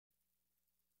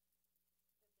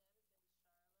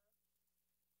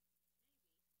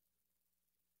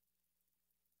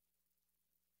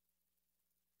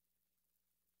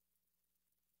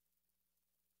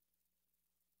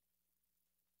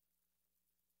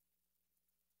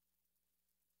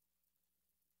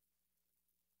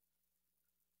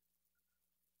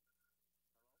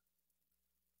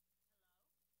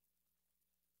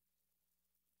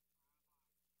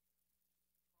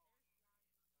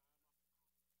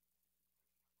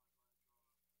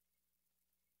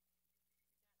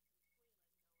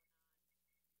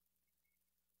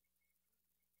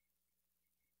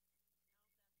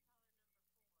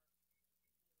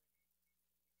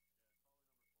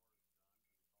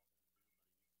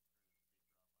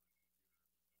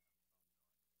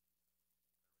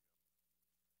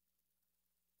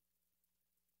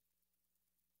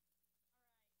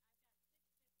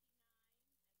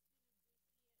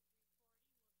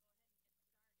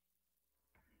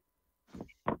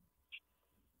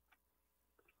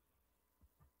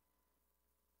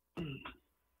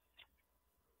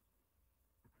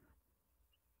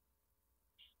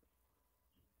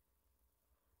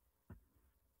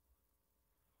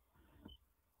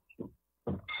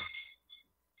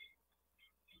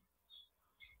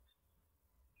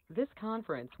This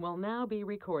conference will now be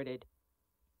recorded.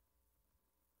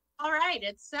 All right,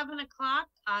 it's 7 o'clock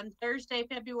on Thursday,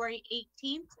 February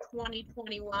 18th,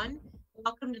 2021.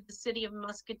 Welcome to the City of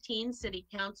Muscatine City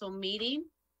Council meeting.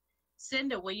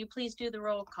 Cinda, will you please do the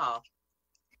roll call?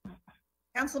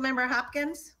 Councilmember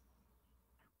Hopkins,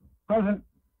 Present.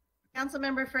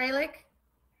 Councilmember Freilich,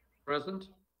 Present.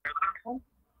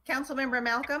 Councilmember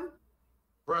Malcolm,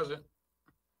 Present.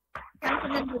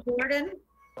 Councilmember Gordon,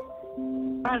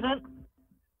 Present.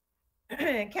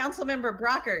 Councilmember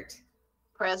Brockert,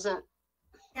 Present.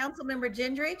 Councilmember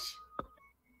Gendrich,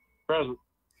 Present.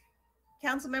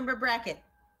 Councilmember Brackett.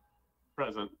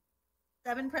 Present.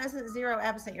 7 present, 0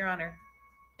 absent, Your Honor.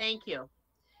 Thank you.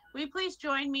 Will you please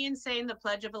join me in saying the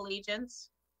Pledge of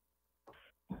Allegiance?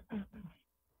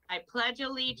 I pledge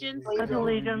allegiance Pledge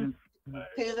allegiance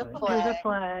To the to flag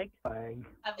flag of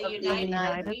the of the United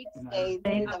United States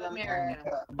States of of America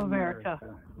America, of America,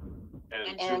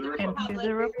 and and to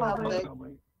the republic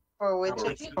for which For it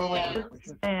which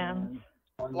stands, stands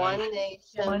one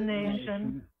nation, one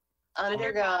nation under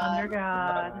under God,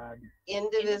 God,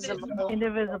 indivisible,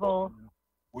 indivisible,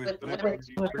 with with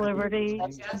liberty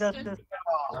and Justice justice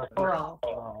for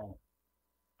all.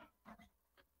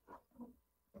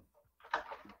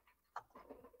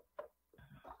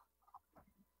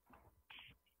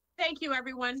 Thank you,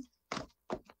 everyone.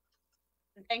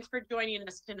 And thanks for joining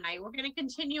us tonight. We're going to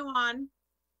continue on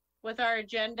with our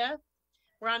agenda.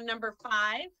 We're on number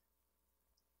 5.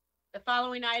 The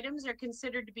following items are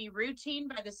considered to be routine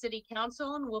by the City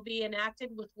Council and will be enacted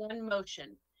with one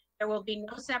motion. There will be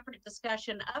no separate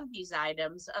discussion of these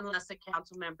items unless a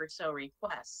council member so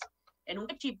requests, in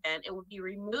which event it will be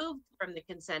removed from the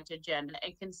consent agenda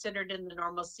and considered in the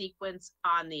normal sequence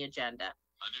on the agenda.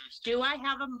 Do I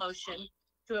have a motion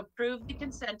to approve the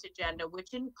consent agenda,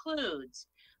 which includes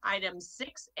items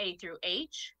 6A through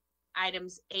H,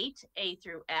 items 8A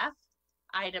through F,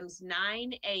 items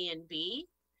 9A and B,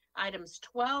 items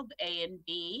 12A and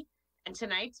B, and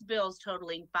tonight's bills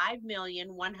totaling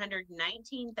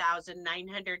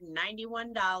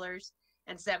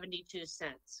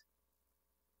 $5,119,991.72.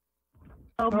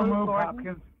 So moved,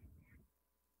 Hopkins.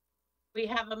 We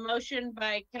have a motion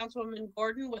by Councilwoman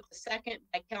Gordon with a second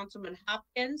by Councilman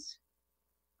Hopkins.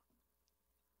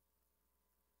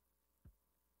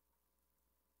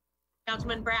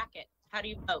 Councilman Brackett, how do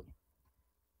you vote?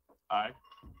 Aye.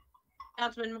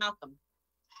 Councilman Malcolm,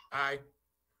 Aye.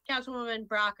 Councilwoman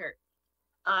Brockert,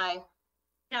 Aye.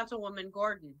 Councilwoman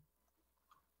Gordon,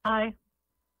 Aye.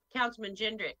 Councilman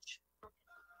Gendrich,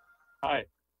 Aye.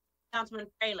 Councilman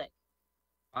Freilich,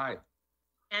 Aye.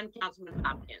 and Councilman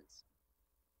Hopkins.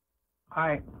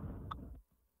 Aye.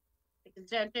 The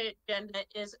consent agenda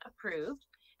is approved,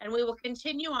 and we will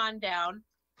continue on down.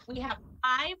 We have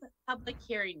 5 public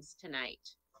hearings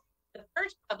tonight. The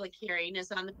first public hearing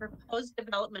is on the proposed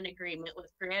development agreement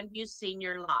with Grandview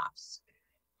Senior Lofts.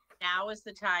 Now is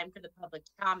the time for the public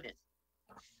to comment.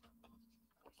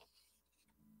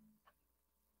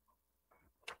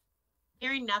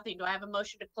 Hearing nothing, do I have a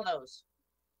motion to close?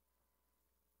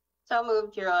 So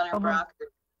moved, Your Honor. So moved.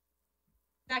 Brockert.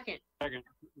 Second,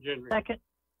 Second.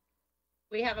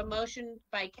 we have a motion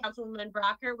by Councilwoman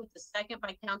Brocker with a second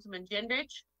by Councilman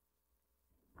Gendrich.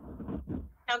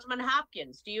 Councilman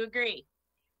Hopkins, do you agree?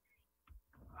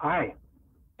 Aye.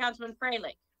 Councilman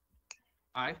Freilich,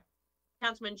 Aye.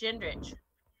 Councilman Gendrich,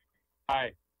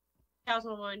 Aye.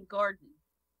 Councilwoman Gordon,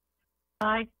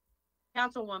 Aye.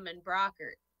 Councilwoman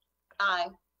Brockert, Aye.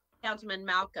 Councilman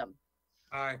Malcolm,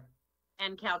 Aye.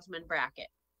 and Councilman Brackett.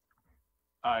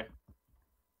 Aye.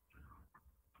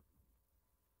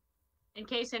 In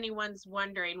case anyone's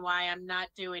wondering why I'm not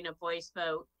doing a voice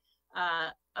vote,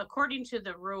 according to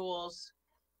the rules,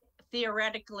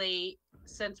 theoretically,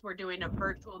 since we're doing a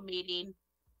virtual meeting,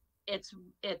 it's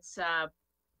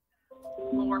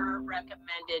more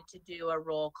recommended to do a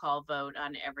roll call vote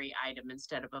on every item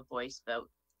instead of a voice vote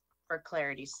for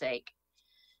clarity's sake.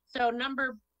 So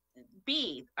number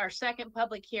B, our second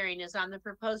public hearing is on the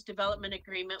proposed development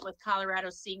agreement with Colorado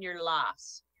Senior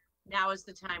Lofts. Now is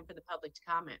the time for the public to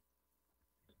comment.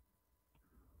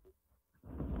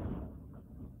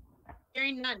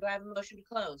 Hearing none, do I have a motion to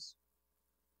close?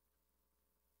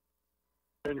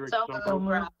 So So moved, moved.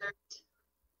 Brockert.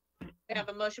 We have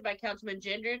a motion by Councilman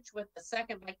Gendrich with a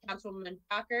second by Councilwoman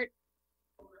Brockert.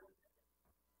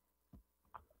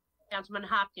 Councilman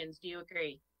Hopkins, do you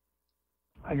agree?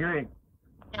 Agree.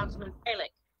 Councilman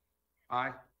Freilich,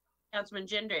 Aye. Councilman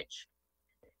Gendrich,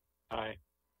 Aye.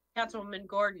 Councilwoman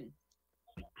Gordon,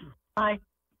 Aye.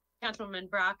 Councilwoman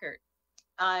Brockert,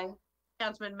 Aye.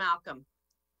 Councilman Malcolm,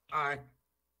 Aye.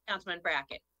 Councilman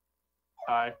Brackett.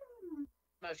 Aye.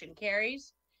 Motion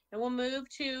carries. And we'll move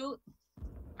to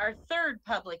our third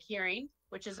public hearing,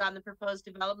 which is on the proposed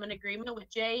development agreement with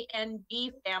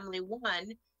JNB Family One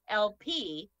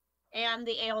LP and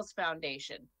the Ailes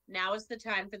Foundation. Now is the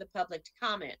time for the public to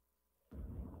comment.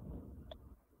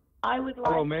 I would like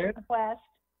Hello, to Mayor. request,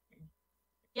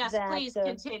 Yes, That, please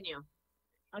continue.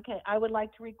 okay, I would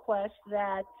like to request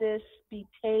that this be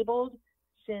tabled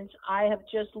since I have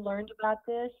just learned about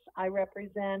this. I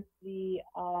represent the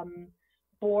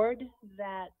board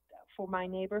that for my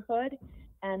neighborhood,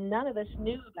 and none of us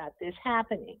knew about this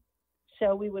happening.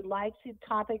 So we would like the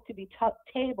topic to be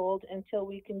tabled until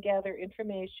we can gather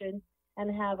information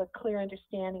and have a clear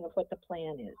understanding of what the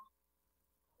plan is.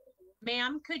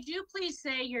 Ma'am, could you please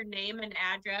say your name and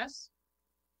address?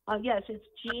 Yes, it's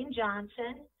Jean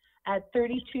Johnson at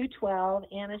 3212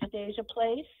 Anastasia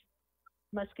Place,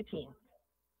 Muscatine.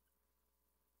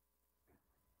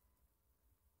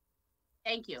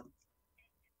 Thank you. Is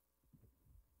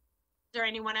there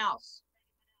anyone else?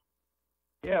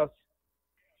 Yes.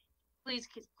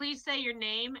 Please say your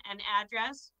name and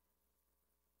address.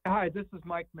 Hi, this is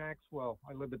Mike Maxwell.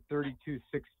 I live at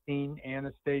 3216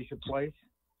 Anastasia Place.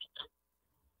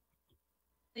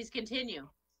 Please continue.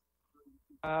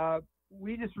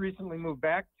 We just recently moved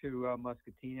back to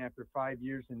Muscatine after 5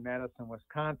 years in Madison,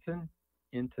 Wisconsin,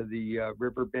 into the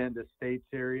Riverbend Estates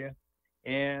area.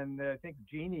 And I think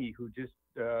Jeannie, who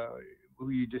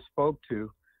you just spoke to,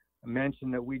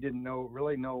 mentioned that we didn't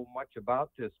really know much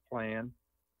about this plan,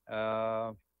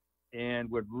 and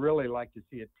would really like to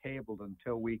see it tabled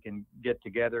until we can get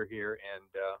together here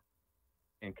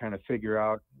and kind of figure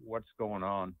out what's going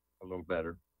on a little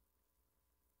better.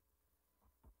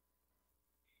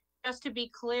 Just to be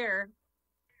clear,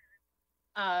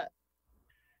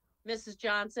 Mrs.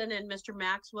 Johnson and Mr.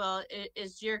 Maxwell,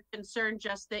 is your concern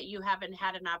just that you haven't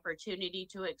had an opportunity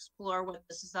to explore what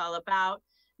this is all about,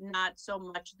 not so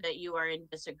much that you are in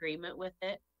disagreement with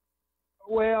it?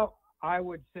 Well, I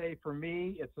would say for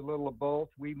me, it's a little of both.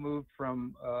 We moved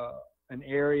from an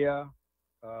area,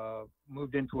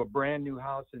 moved into a brand new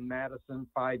house in Madison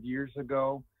 5 years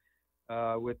ago.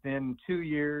 Within 2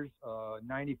 years,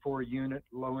 94 unit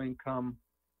low income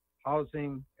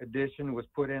housing addition was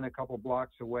put in a couple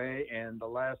blocks away. And the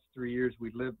last 3 years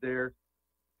we lived there,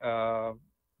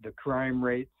 the crime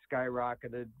rate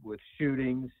skyrocketed with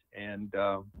shootings and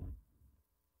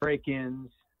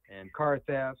break-ins and car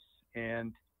thefts.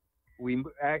 And we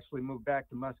actually moved back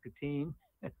to Muscatine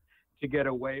to get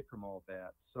away from all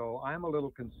that. So I'm a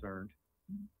little concerned.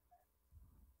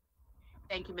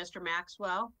 Thank you, Mr.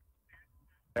 Maxwell.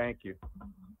 Thank you.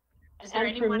 Is there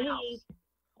And for anyone me, else?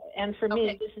 and for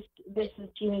Okay. me, this is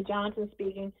Jeannie Johnson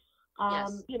speaking.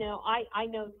 Yes. You know, I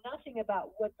know nothing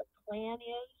about what the plan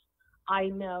is. I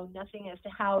know nothing as to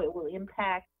how it will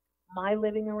impact my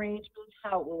living arrangements,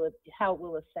 how it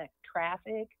will affect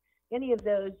traffic, any of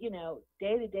those, you know,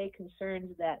 day-to-day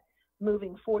concerns that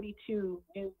moving 42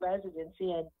 new residents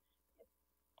in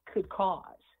could cause.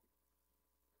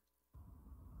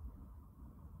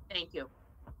 Thank you.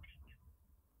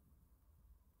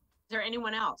 Is there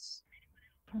anyone else?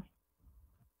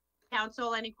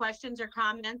 Council, any questions or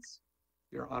comments?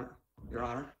 Your Honor,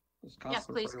 this is Yes,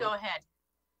 Councilor please Freeland. go ahead.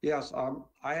 Yes,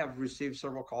 I have received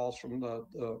several calls from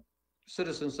the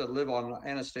citizens that live on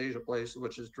Anastasia Place,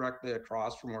 which is directly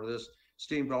across from where this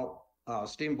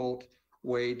Steamboat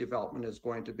Way development is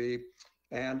going to be.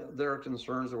 And their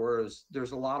concerns were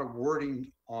there's a lot of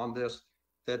wording on this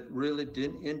that really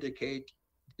didn't indicate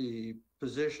the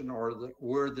position or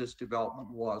where this development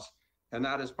was. And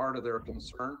that is part of their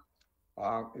concern.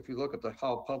 If you look at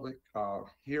how public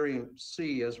hearing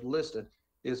C is listed,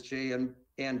 it's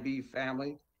JNB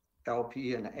Family,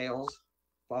 LP and Ailes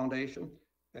Foundation.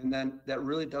 And then that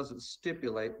really doesn't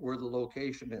stipulate where the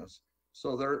location is.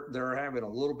 So they're having a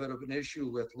little bit of an issue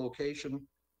with location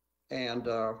and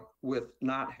with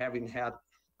not having had,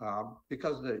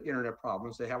 because of the internet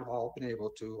problems, they haven't all been able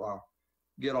to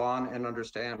get on and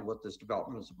understand what this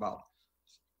development is about.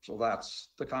 So that's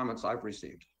the comments I've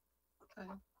received. Okay.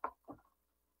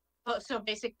 Oh, so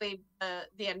basically,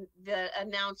 the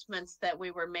announcements that we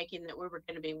were making that we were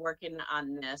going to be working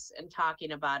on this and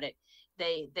talking about it,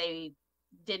 they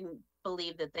didn't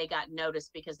believe that they got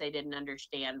noticed because they didn't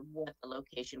understand what the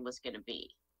location was going to be.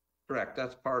 Correct,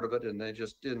 that's part of it, and they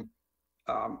just didn't.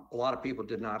 A lot of people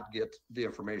did not get the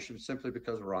information simply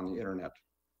because we're on the internet,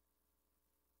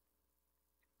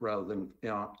 rather than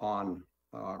on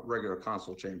regular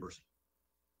council chambers.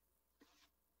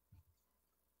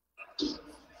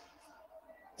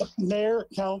 Mayor,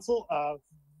 council,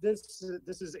 this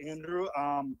is Andrew.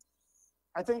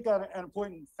 I think an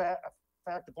important fact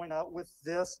to point out with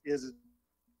this is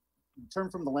term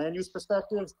from the land use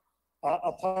perspective,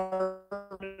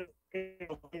 apartment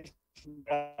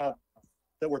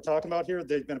that we're talking about here,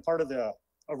 they've been a part of the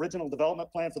original development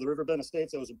plan for the Riverbend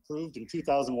Estates that was approved in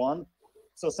 2001.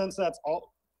 So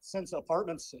since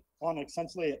apartments on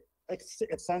essentially an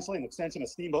extension of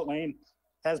Steamboat Lane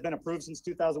has been approved since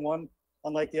 2001,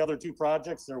 unlike the other two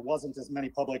projects, there wasn't as many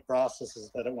public processes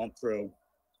that it went through.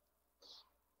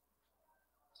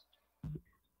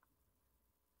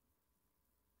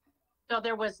 So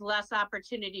there was less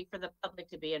opportunity for the public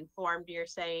to be informed, you're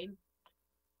saying?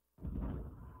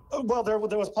 Well, there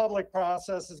was public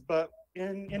processes, but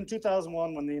in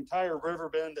 2001, when the entire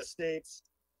Riverbend Estates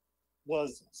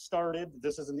was started,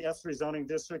 this is in the S3 zoning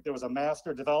district, there was a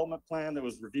master development plan that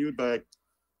was reviewed by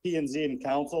P&Z and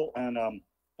council, and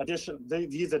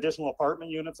these additional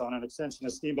apartment units on an extension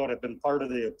of Steamboat have been part of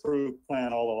the approved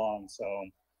plan all along, so.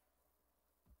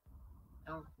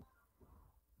 Oh.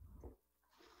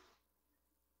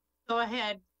 Go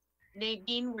ahead.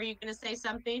 Nadine, were you gonna say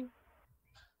something?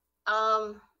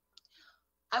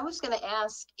 I was gonna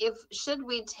ask should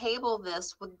we table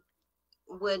this, would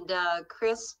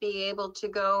Chris be able to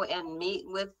go and meet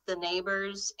with the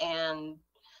neighbors and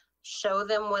show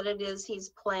them what it is he's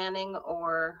planning,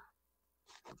 or,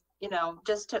 you know,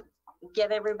 just to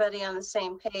get everybody on the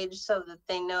same page so that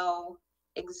they know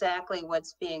exactly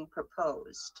what's being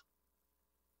proposed?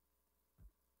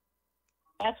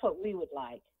 That's what we would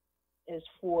like, is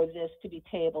for this to be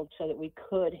tabled so that we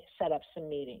could set up some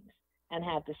meetings and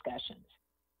have discussions.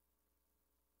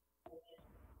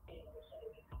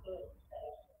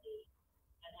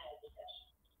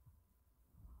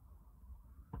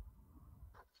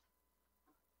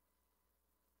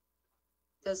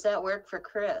 Does that work for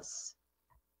Chris?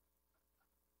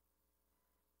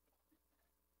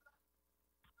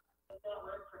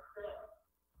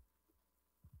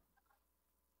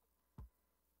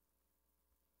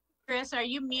 Chris, are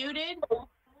you muted?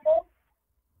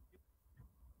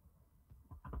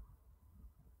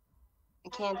 I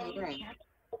can't hear him.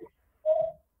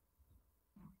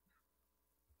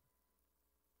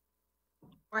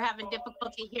 We're having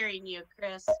difficulty hearing you,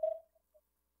 Chris.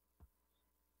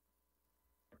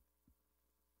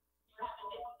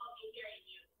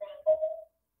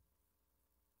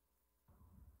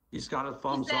 He's got a He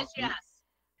thumbs up. says yes.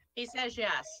 He says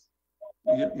yes.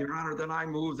 Your Honor, then I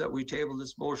move that we table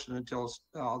this motion until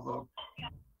the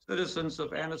citizens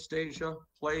of Anastasia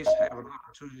Place have an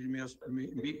opportunity to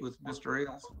meet with Mr.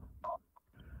 Ailes.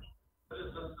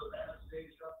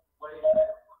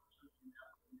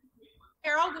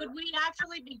 Carol, would we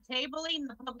actually be tabling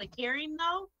the public hearing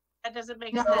though? That doesn't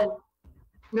make No. sense.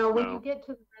 No, when you get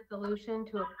to the resolution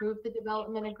to approve the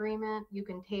development agreement, you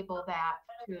can table that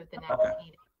to the next Okay.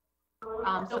 meeting.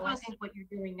 So I think what you're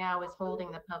doing now is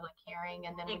holding the public hearing,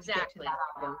 and then we get to Exactly. that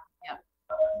item. Yep.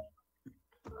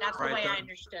 That's the Right, way I then.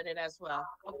 understood it as well.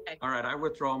 Okay. All right, I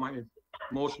withdraw my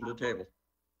motion to table.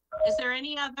 Is there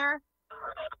any other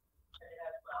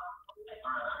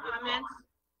comments?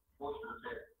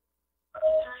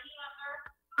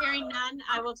 Hearing none,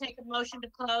 I will take a motion to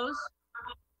close.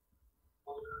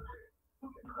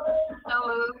 So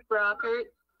moved, Brockert.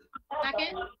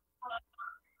 Second,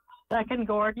 Second,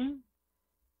 Gordon.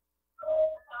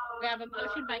 we have a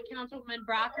motion by Councilwoman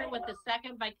Brocker with a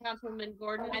second by Councilwoman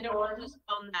Gordon. I don't know whose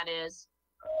phone that is.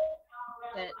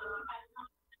 But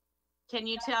can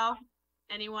you tell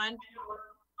anyone?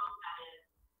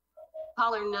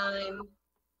 Caller 9.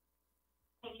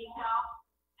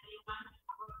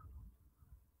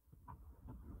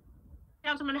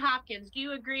 Councilman Hopkins, do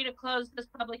you agree to close this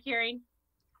public hearing?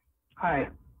 Aye.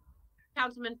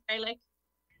 Councilman Freilich,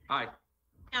 Aye.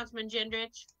 Councilman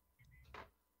Gendrich,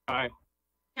 Aye.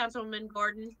 Councilwoman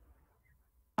Gordon,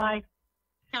 Aye.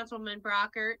 Councilwoman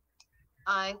Brockert,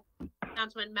 Aye.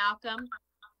 Councilman Malcolm,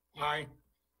 Aye.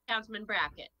 Councilman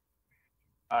Brackett.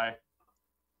 Aye.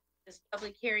 This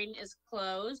public hearing is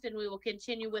closed, and we will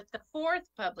continue with the fourth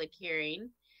public hearing,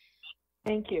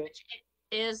 Thank you. which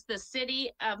is the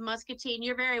City of Muscatine.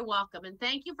 You're very welcome, and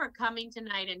thank you for coming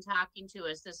tonight and talking to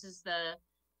us. This is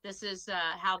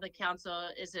how the council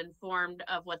is informed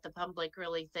of what the public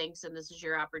really thinks, and this is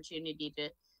your opportunity to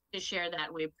share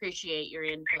that. We appreciate your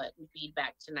input and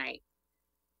feedback tonight.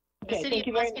 The Okay, City thank of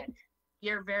you very Muscat- much.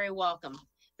 You're very welcome.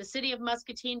 The City of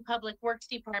Muscatine Public Works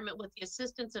Department, with the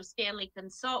assistance of Stanley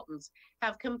Consultants,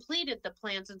 have completed the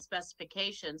plans and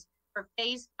specifications for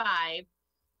Phase 5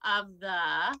 of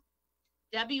the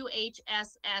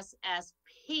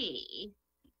WHSSSP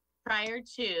prior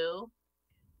to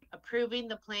approving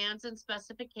the plans and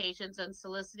specifications and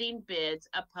soliciting bids.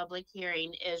 A public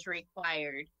hearing is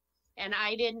required. and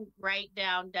I didn't write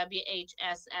down WHSSSSP.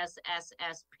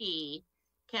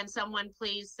 Can someone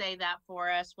please say that for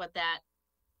us, what that?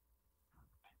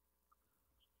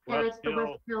 There's the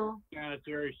West Hill.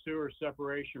 Sanitary Sewer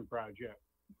Separation Project.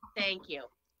 Thank you.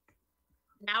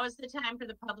 Now is the time for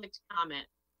the public to comment.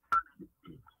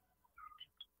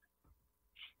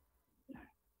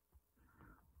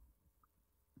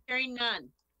 Hearing none.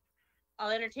 I'll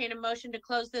entertain a motion to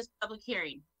close this public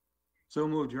hearing. So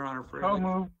moved, Your Honor. So Freilich.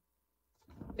 moved.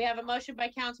 We have a motion by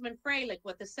Councilman Freilich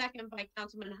with a second by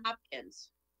Councilman Hopkins.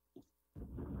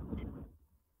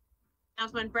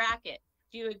 Councilman Brackett,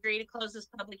 do you agree to close this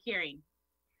public hearing?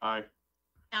 Aye.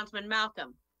 Councilman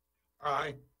Malcolm,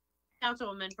 Aye.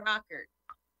 Councilwoman Brockert,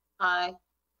 Aye.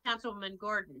 Councilwoman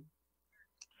Gordon,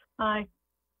 Aye.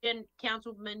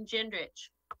 Councilman Gendrich,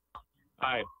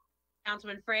 Aye.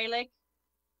 Councilman Freilich,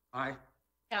 Aye.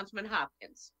 Councilman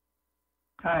Hopkins.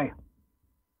 Aye.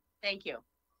 Thank you.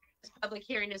 This public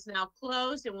hearing is now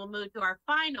closed, and we'll move to our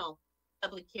final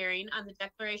public hearing on the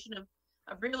declaration of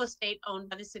real estate owned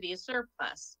by the city of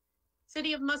surplus.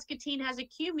 City of Muscatine has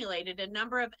accumulated a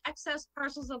number of excess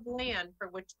parcels of land for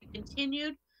which the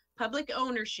continued public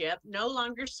ownership no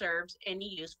longer serves any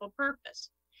useful purpose.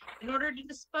 In order to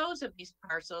dispose of these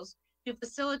parcels to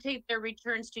facilitate their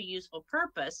returns to useful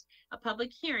purpose, a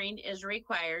public hearing is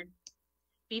required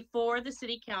before the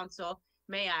city council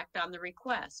may act on the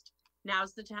request.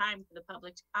 Now's the time for the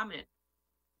public to comment.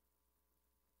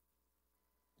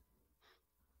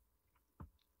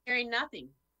 Hearing nothing.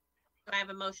 Do I have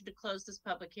a motion to close this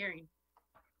public hearing?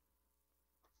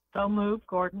 So moved,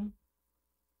 Gordon.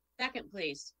 Second,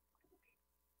 please.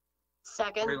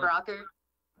 Second, Freilich. Brockert.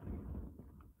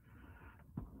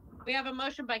 We have a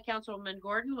motion by Councilwoman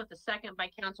Gordon with a second by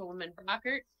Councilwoman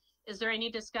Brockert. Is there any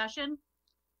discussion?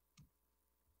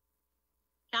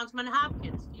 Councilman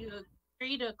Hopkins, do you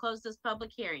agree to close this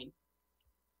public hearing?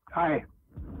 Aye.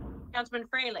 Councilman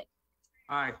Freilich,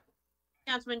 Aye.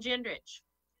 Councilman Gendrich,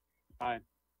 Aye.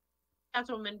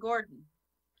 Councilwoman Gordon,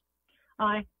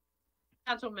 Aye.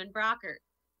 Councilwoman Brockert,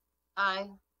 Aye.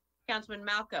 Councilman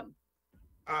Malcolm,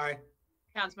 Aye.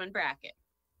 Councilman Brackett.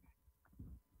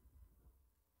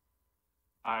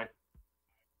 Aye.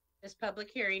 This public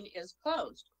hearing is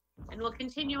closed, and we'll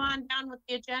continue on down with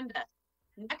the agenda.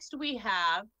 Next, we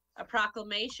have a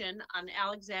proclamation on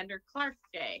Alexander Clark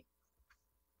Day.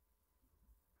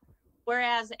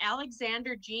 Whereas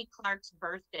Alexander G. Clark's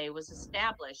birthday was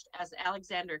established as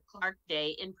Alexander Clark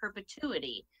Day in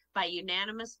perpetuity by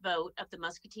unanimous vote of the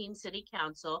Muscatine City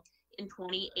Council in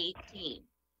 2018.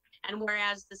 And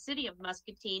whereas the city of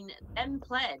Muscatine then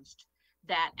pledged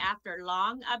that after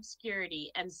long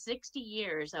obscurity and 60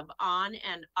 years of on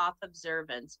and off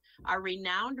observance, our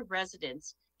renowned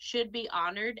residents should be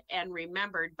honored and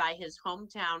remembered by his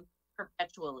hometown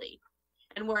perpetually.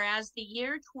 And whereas the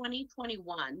year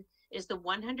 2021 is the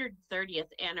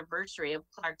 130th anniversary of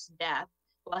Clark's death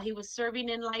while he was serving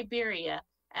in Liberia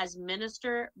as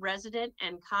Minister, Resident,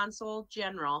 and Consul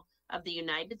General of the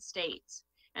United States.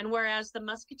 And whereas the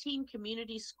Muscatine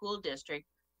Community School District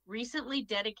recently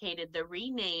dedicated the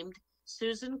renamed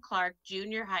Susan Clark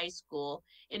Junior High School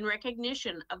in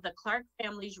recognition of the Clark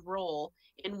family's role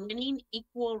in winning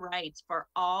equal rights for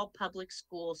all public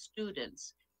school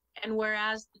students. And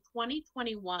whereas the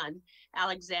 2021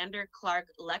 Alexander Clark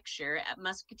Lecture at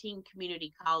Muscatine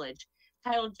Community College,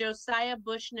 titled Josiah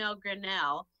Bushnell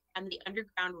Grinnell and the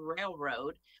Underground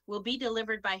Railroad, will be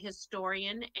delivered by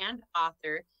historian and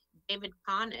author David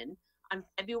Conan on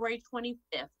February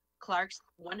 25th, Clark's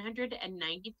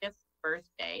 195th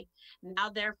birthday. Now,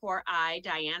 therefore, I,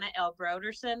 Diana L.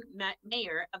 Broderson,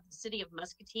 Mayor of the City of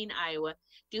Muscatine, Iowa,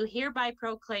 do hereby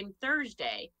proclaim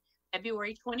Thursday,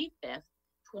 February 25th,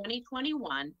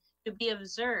 2021, to be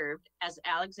observed as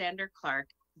Alexander Clark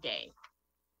Day.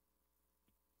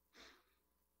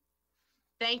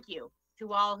 Thank you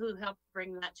to all who helped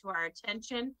bring that to our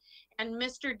attention. And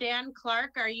Mr. Dan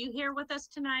Clark, are you here with us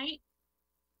tonight?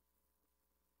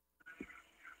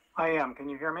 I am. Can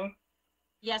you hear me?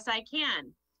 Yes, I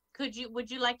can. Would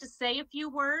you like to say a few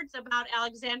words about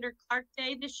Alexander Clark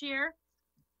Day this year?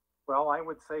 Well, I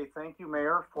would say thank you,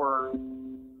 Mayor, for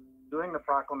doing the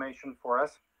proclamation for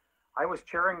us. I was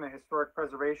chairing the Historic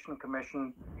Preservation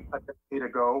Commission a decade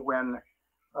ago when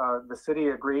the city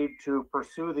agreed to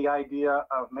pursue the idea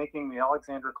of making the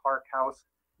Alexander Clark House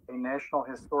a National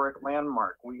Historic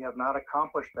Landmark. We have not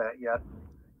accomplished that yet,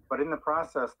 but in the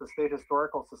process, the State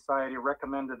Historical Society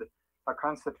recommended a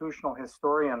constitutional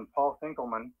historian, Paul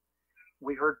Finkelman.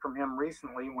 We heard from him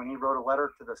recently when he wrote a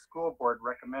letter to the school board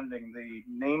recommending the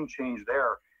name change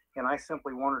there. And I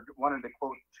simply wanted to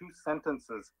quote two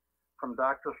sentences from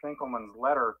Dr. Finkelman's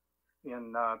letter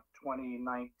in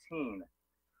 2019.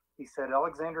 He said,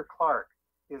 Alexander Clark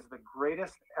is the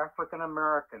greatest African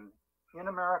American in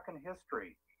American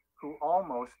history who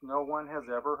almost no one has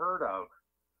ever heard of.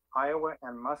 Iowa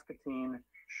and Muscatine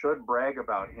should brag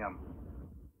about him.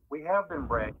 We have been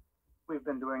bragging. We've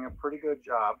been doing a pretty good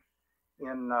job.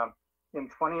 In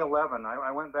 2011,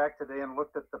 I went back today and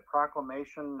looked at the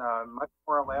proclamation, much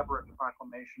more elaborate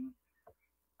proclamation,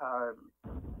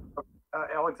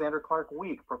 Alexander Clark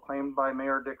Week, proclaimed by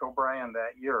Mayor Dick O'Brien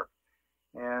that year.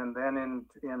 And then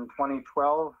in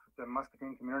 2012, the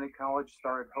Muscatine Community College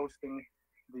started hosting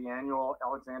the annual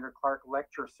Alexander Clark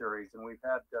Lecture Series, and we've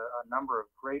had a number of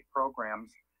great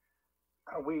programs.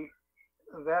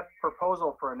 That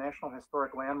proposal for a National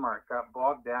Historic Landmark got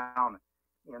bogged down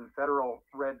in federal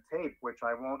red tape, which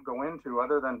I won't go into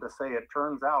other than to say it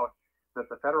turns out that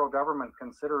the federal government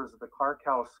considers the Clark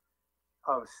House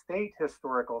of state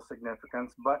historical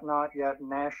significance, but not yet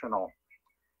national.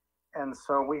 And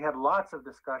so we had lots of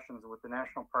discussions with the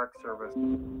National Park Service,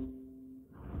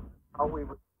 how we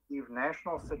would achieve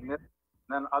national significance,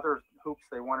 and then other hoops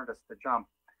they wanted us to jump.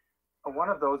 One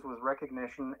of those was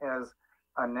recognition as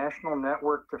a National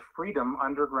Network to Freedom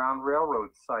Underground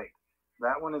Railroad site.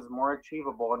 That one is more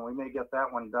achievable, and we may get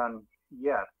that one done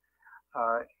yet.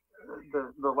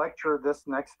 The lecture this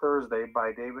next Thursday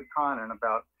by David Connon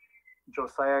about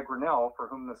Josiah Grinnell, for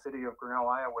whom the city of Grinnell,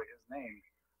 Iowa is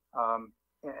named,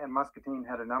 and Muscatine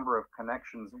had a number of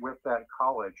connections with that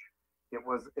college.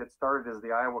 It started as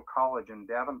the Iowa College in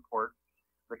Davenport.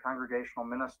 The congregational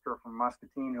minister from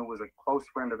Muscatine, who was a close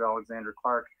friend of Alexander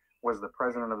Clark, was the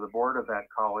president of the board of that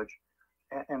college.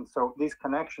 And so these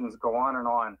connections go on.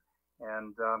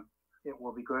 And it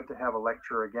will be good to have a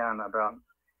lecture again about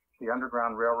the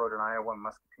Underground Railroad in Iowa and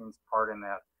Muscatine's part in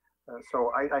that.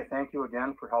 So I thank you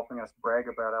again for helping us brag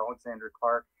about Alexander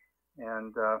Clark.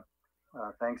 And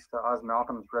thanks to Oz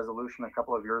Malcolm's resolution a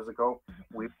couple of years ago,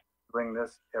 we bring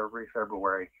this every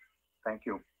February. Thank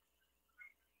you.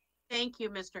 Thank you,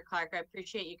 Mr. Clark. I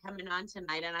appreciate you coming on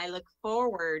tonight, and I look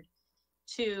forward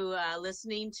to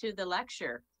listening to the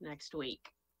lecture next week.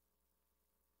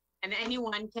 And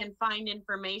anyone can find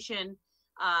information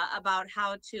about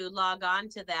how to log on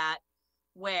to that.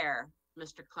 Where,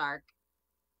 Mr. Clark?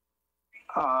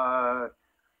 I'm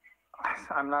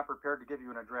not prepared to give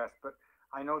you an address, but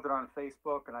I know that on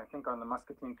Facebook and I think on the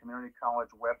Muscatine Community College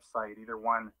website, either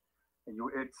one,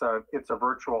 it's a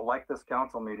virtual, like this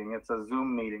council meeting, it's a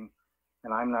Zoom meeting,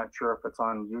 and I'm not sure if it's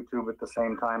on YouTube at the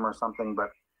same time or something, but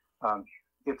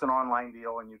it's an online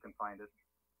deal and you can find it.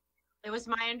 It was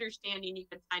my understanding you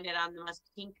could find it on the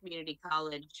Muscatine Community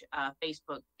College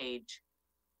Facebook page,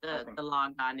 the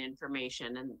log-on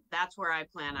information, and that's where I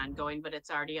plan on going, but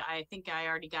I think I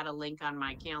already got a link on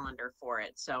my calendar for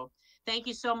it. So thank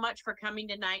you so much for coming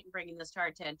tonight and bringing this to our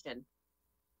attention.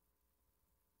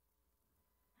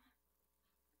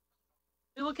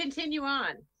 We will continue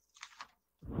on.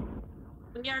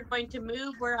 We are going to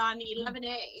move, we're on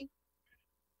 11A.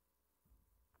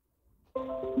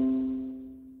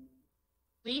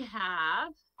 We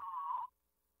have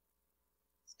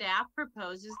staff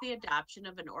proposes the adoption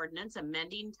of an ordinance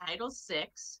amending Title VI,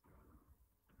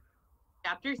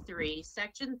 Chapter 3,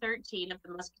 Section 13 of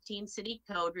the Muscatine City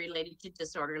Code related to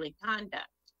disorderly conduct.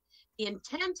 The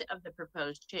intent of the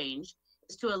proposed change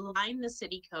is to align the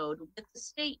city code with the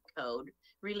state code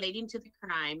relating to the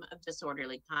crime of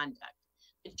disorderly conduct.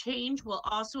 The change will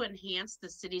also enhance the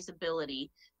city's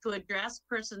ability to address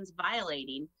persons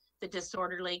violating the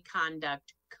disorderly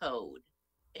conduct code.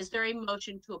 Is there a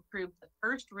motion to approve the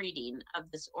first reading of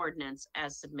this ordinance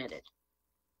as submitted?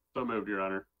 So moved, Your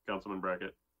Honor. Councilman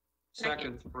Brackett.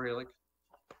 Second, Freilich.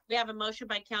 We have a motion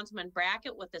by Councilman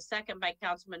Brackett with a second by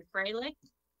Councilman Freilich.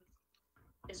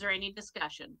 Is there any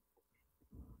discussion?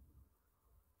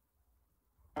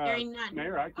 Hearing none.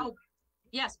 Mayor,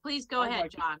 yes, please go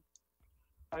ahead, John.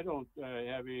 I don't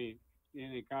have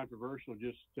any controversial,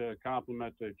 just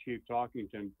compliment the Chief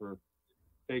Talkington for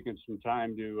taking some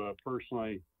time to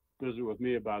personally visit with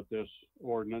me about this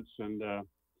ordinance, and I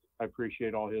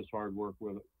appreciate all his hard work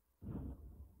with it.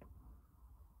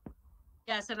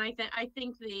 Yes, and I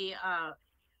think the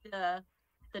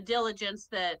diligence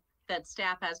that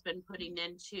staff has been putting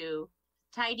into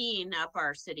tidying up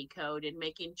our city code and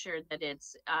making sure that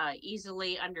it's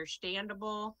easily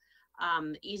understandable,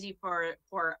 easy for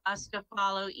us to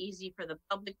follow, easy for the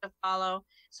public to follow,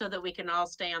 so that we can all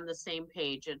stay on the same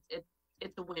page.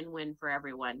 It's a win-win for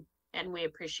everyone, and we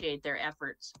appreciate their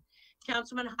efforts.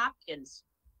 Councilman Hopkins,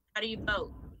 how do you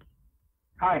vote?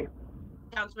 Aye.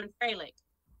 Councilman Freilich?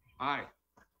 Aye.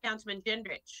 Councilman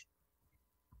Gendrich?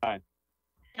 Aye.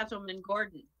 Councilman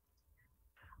Gordon?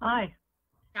 Aye.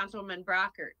 Councilwoman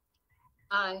Brockert,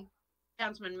 Aye.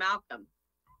 Councilman Malcolm,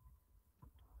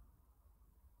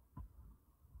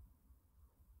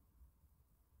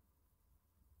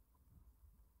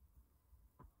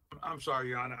 I'm sorry,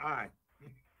 Your Honor. Aye.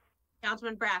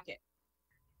 Councilman Brackett.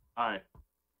 Aye.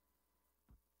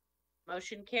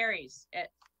 Motion carries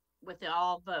with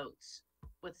all votes,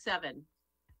 with 7.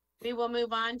 We will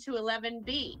move on to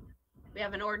 11B. We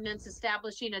have an ordinance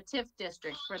establishing a TIF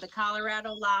district for the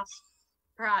Colorado Lofts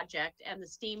project and the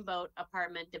Steamboat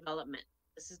Apartment Development.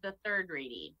 This is the 3rd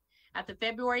reading. At the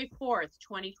February 4th,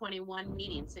 2021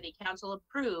 meeting, City Council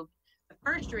approved the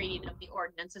 1st reading of the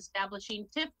ordinance establishing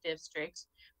TIF districts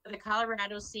for the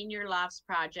Colorado Senior Lofts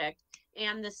project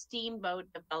and the Steamboat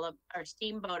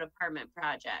Apartment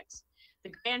projects.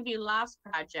 The Grandview Lofts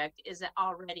project is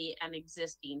already an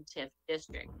existing TIF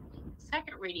district. The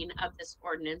 2nd reading of this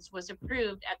ordinance was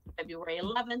approved at the February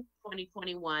 11th,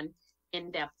 2021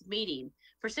 in-depth meeting.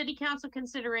 For City Council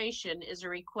consideration is a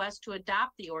request to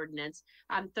adopt the ordinance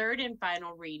on 3rd and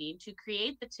final reading to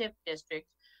create the TIF district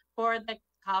for the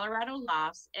Colorado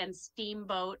Lofts and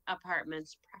Steamboat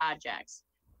Apartments projects.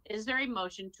 Is there a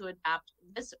motion to adopt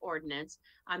this ordinance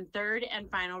on 3rd and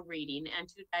final reading and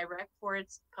to direct for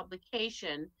its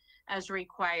publication as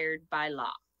required by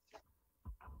law?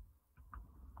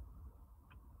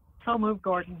 So moved,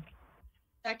 Gordon.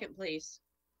 Second, please.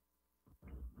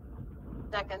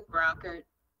 Second, Brockert.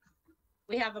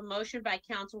 We have a motion by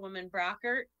Councilwoman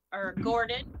Brockert, or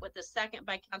Gordon, with a second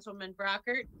by Councilwoman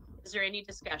Brockert. Is there any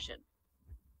discussion?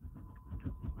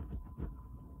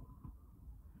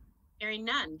 Hearing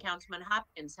none. Councilman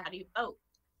Hopkins, how do you vote?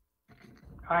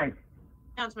 Aye.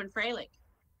 Councilman Freilich,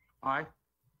 Aye.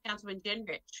 Councilman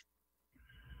Gendrich.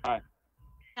 Aye.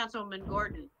 Councilwoman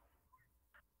Gordon,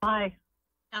 Aye.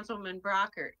 Councilwoman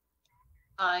Brockert,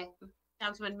 Aye.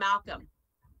 Councilman Malcolm,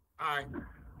 Aye.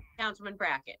 Councilman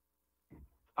Brackett.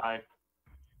 Aye.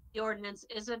 The ordinance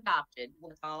is adopted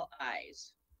with all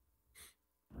ayes.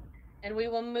 And we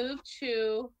will move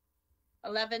to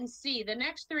 11C. The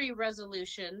next 3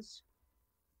 resolutions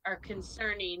are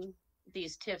concerning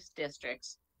these TIF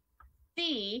districts.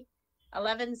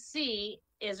 11C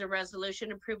is a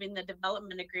resolution approving the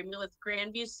development agreement with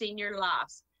Grandview Senior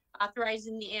Lofts,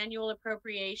 authorizing the annual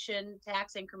appropriation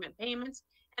tax increment payments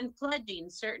and pledging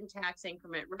certain tax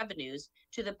increment revenues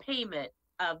to the payment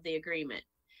of the agreement.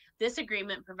 This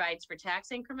agreement provides for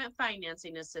tax increment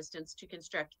financing assistance to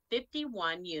construct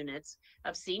 51 units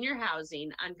of senior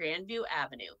housing on Grandview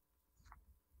Avenue.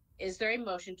 Is there a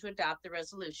motion to adopt the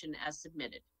resolution as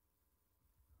submitted?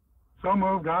 So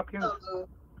moved, Hopkins. So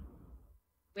moved.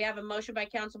 We have a motion by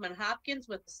Councilman Hopkins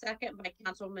with a second by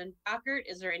Councilwoman Brockert.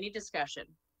 Is there any discussion?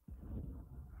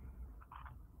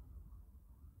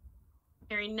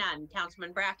 Hearing none.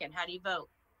 Councilman Brackett, how do you vote?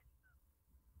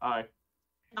 Aye.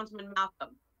 Councilman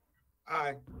Malcolm,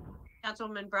 Aye.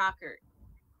 Councilwoman Brockert,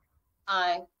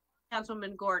 Aye.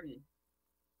 Councilwoman Gordon,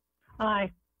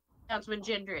 Aye. Councilman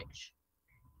Gendrich,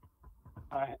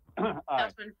 Aye. Aye.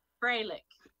 Councilman Freilich,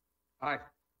 Aye.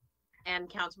 and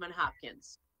Councilman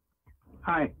Hopkins.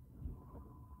 Aye.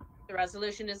 The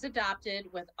resolution is adopted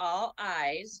with all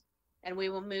ayes, and we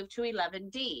will move to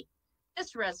 11D.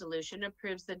 This resolution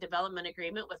approves the development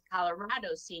agreement with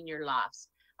Colorado Senior Lofts,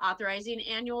 authorizing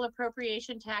annual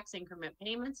appropriation tax increment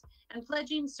payments and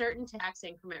pledging certain tax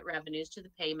increment revenues to the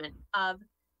payment of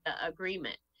the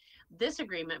agreement. This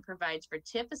agreement provides for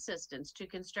TIF assistance to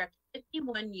construct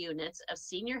 51 units of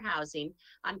senior housing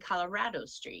on Colorado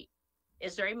Street.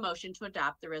 Is there a motion to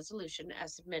adopt the resolution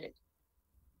as submitted?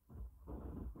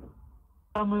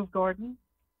 So moved, Gordon.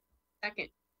 Second.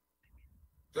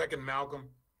 Second, Malcolm.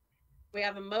 We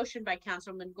have a motion by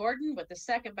Councilman Gordon with a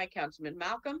second by Councilman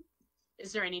Malcolm.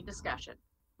 Is there any discussion?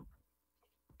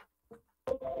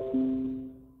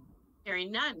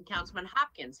 Hearing none. Councilman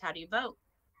Hopkins, how do you vote?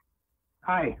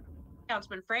 Aye.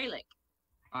 Councilman Freilich,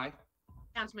 Aye.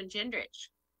 Councilman Gendrich.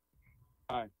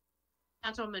 Aye.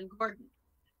 Councilwoman Gordon,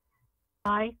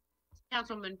 Aye.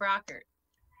 Councilwoman Brockert,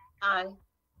 Aye.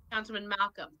 Councilman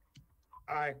Malcolm,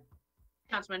 Aye.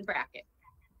 Councilman Brackett.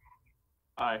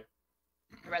 Aye.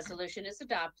 The resolution is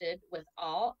adopted with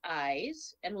all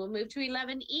ayes, and we'll move to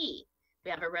 11E. We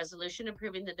have a resolution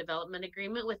approving the development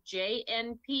agreement with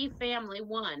JNP Family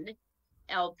One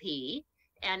LP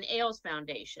and Ailes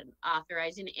Foundation,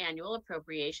 authorizing annual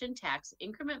appropriation tax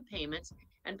increment payments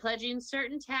and pledging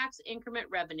certain tax increment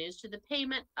revenues to the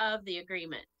payment of the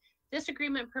agreement. This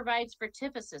agreement provides for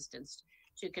TIF assistance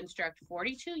to construct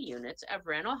 42 units of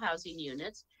rental housing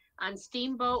units on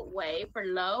Steamboat Way for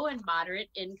low and moderate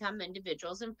income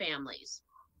individuals and families.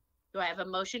 Do I have a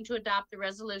motion to adopt the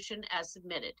resolution as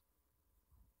submitted?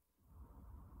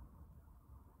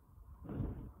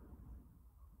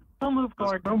 moved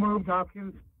Gordon. So moved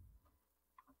Hopkins.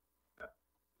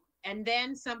 And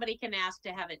then somebody can ask to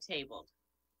have it tabled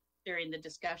during the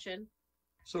discussion.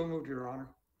 So moved, Your Honor.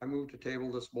 I move to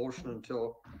table this motion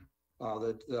until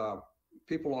the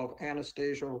people of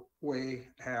Anastasia Way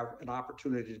have an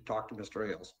opportunity to talk to Mr.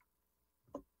 Ailes.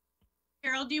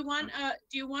 Carol, do you want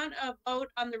a vote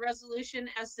on the resolution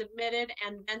as submitted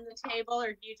and then the table,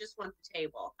 or do you just want the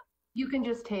table? You can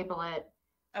just table it.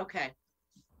 Okay,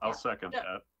 I'll second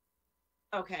that.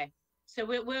 okay. So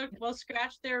we'll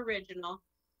scratch the original.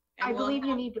 and I we'll believe you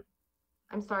have- need to,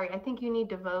 I'm sorry, I think you need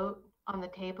to vote on the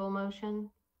table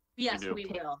motion. Yes, do. we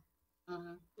will.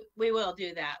 We will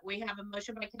do that. We have a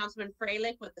motion by Councilman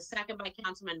Freilich with a second by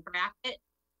Councilman Brackett.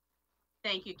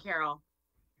 Thank you, Carol.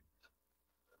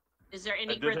 Is there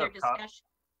any did further have discussion?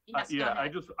 Yes, go Yeah,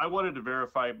 ahead. I wanted to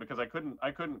verify because I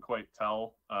couldn't quite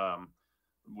tell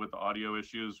with the audio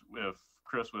issues if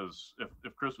Chris was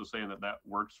saying that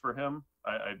works for him.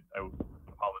 I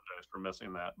apologize for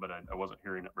missing that, but I wasn't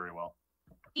hearing it very well.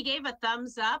 He gave a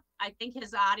thumbs up. I think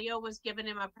his audio was giving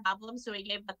him a problem, so he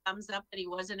gave a thumbs up that he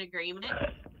was in agreement.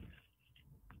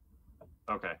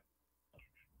 Okay.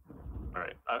 All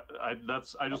right.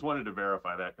 I just wanted to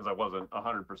verify that because I wasn't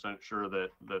 100% sure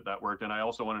that worked, and I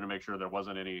also wanted to make sure there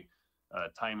wasn't any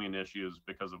timing issues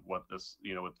because of what this,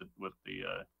 with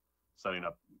the setting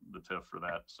up the TIF for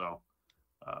that. So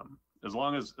as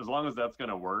long as that's going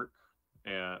to work,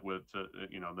 and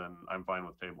then I'm fine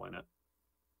with tabling it.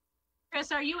 Chris,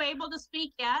 are you able to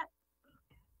speak yet?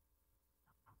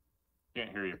 Can't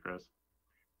hear you, Chris.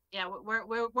 Yeah,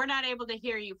 we're not able to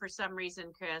hear you for some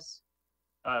reason, Chris.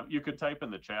 You could type in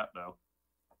the chat though.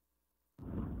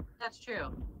 That's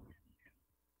true.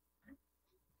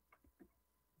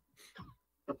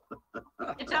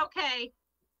 It's okay.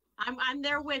 I'm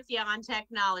there with you on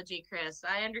technology, Chris.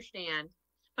 I understand.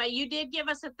 But you did give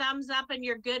us a thumbs up and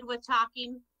you're good with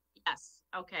talking? Yes.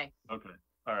 Okay. Okay.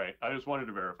 All right. I just wanted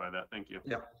to verify that. Thank you.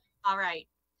 Yeah. All right.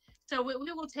 So we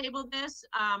will table this,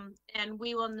 and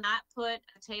we will not put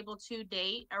a table 2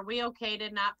 date. Are we okay to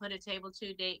not put a table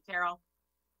 2 date, Carol?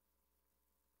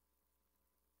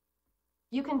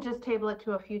 You can just table it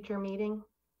to a future meeting.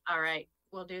 All right,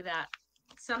 we'll do that.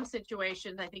 Some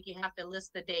situations, I think you have to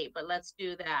list the date, but let's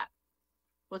do that.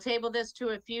 We'll table this to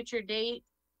a future date.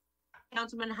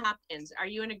 Councilman Hopkins, are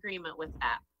you in agreement with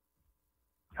that?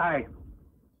 Aye.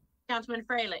 Councilman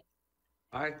Freilich,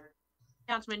 Aye.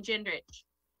 Councilman Gendrich,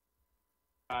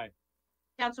 Aye.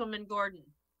 Councilwoman Gordon,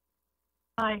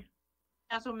 Aye.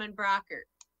 Councilwoman Brockert,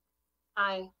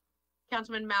 Aye.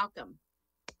 Councilman Malcolm,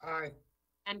 Aye.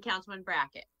 and Councilman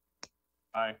Brackett.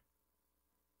 Aye.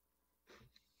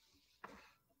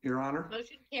 Your Honor,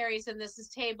 Motion carries, and this is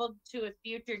tabled to a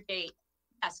future date.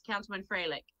 Yes, Councilman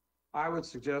Freilich. I would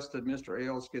suggest that Mr.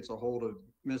 Ailes gets a hold of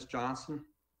Ms. Johnson,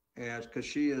 as because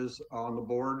she is on the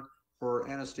board for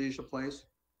Anastasia Place,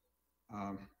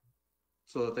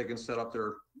 so that they can set up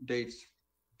their dates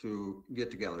to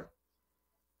get together.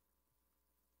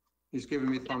 He's giving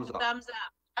me thumbs up. Thumbs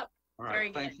up. All very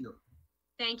right, thank good. you.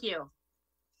 Thank you.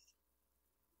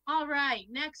 All right,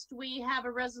 next we have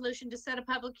a resolution to set a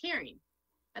public hearing.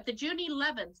 At the June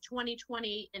 11th,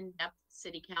 2020 in-depth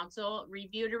City Council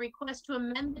reviewed a request to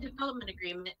amend the development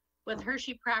agreement with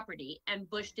Hershey Property and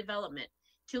Bush Development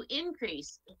to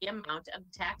increase the amount of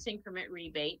the tax increment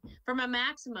rebate from a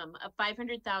maximum of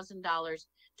 $500,000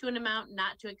 to an amount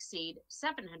not to exceed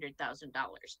 $700,000.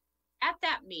 At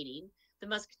that meeting, the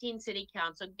Muscatine City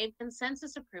Council gave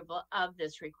consensus approval of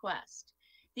this request.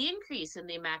 The increase in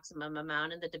the maximum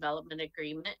amount in the development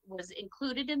agreement was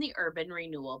included in the Urban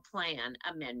Renewal Plan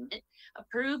amendment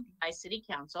approved by City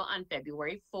Council on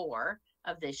February 4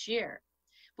 of this year.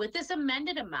 With this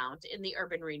amended amount in the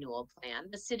Urban Renewal Plan,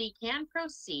 the city can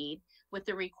proceed with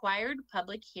the required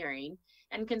public hearing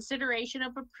and consideration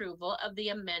of approval of the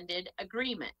amended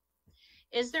agreement.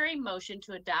 Is there a motion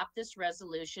to adopt this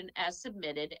resolution as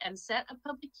submitted and set a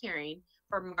public hearing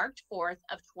for March 4th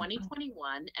of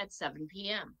 2021 at 7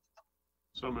 p.m.?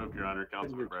 So moved, Your Honor.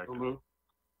 Councilman Brackett.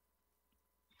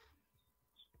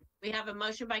 We have a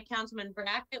motion by Councilman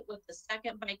Brackett with the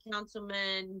second by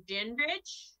Councilman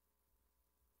Gendrich.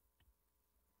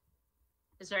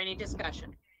 Is there any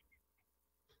discussion?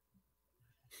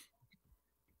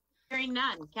 Hearing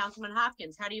none. Councilman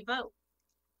Hopkins, how do you vote?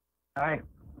 Aye.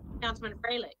 Councilman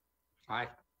Freilich, Aye.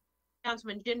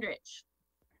 Councilman Gendrich,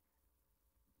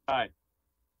 Aye.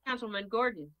 Councilwoman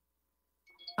Gordon,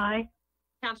 Aye.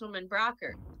 Councilwoman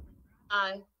Brockert,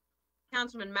 Aye.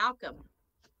 Councilman Malcolm,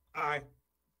 Aye.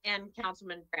 and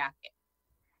Councilman Brackett.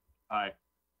 Aye.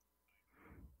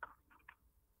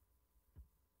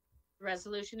 The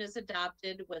resolution is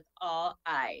adopted with all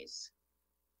ayes.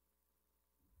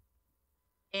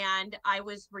 And I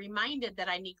was reminded that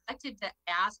I neglected to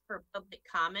ask for public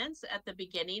comments at the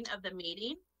beginning of the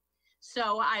meeting.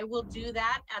 So I will do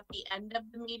that at the end of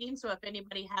the meeting. So if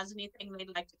anybody has anything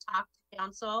they'd like to talk to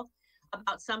council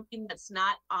about something that's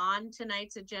not on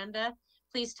tonight's agenda,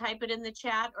 please type it in the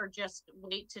chat or just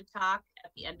wait to talk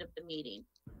at the end of the meeting.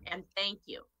 And thank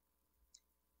you.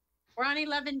 We're on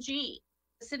 11G.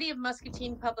 The City of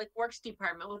Muscatine Public Works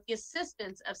Department, with the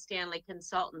assistance of Stanley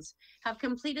Consultants, have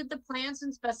completed the plans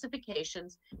and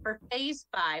specifications for Phase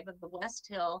 5 of the West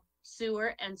Hill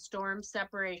Sewer and Storm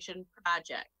Separation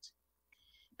Project.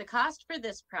 The cost for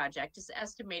this project is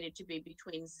estimated to be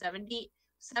between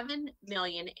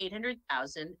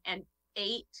 $77,800,000 and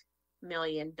 $8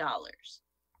 million.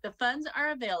 The funds are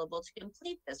available to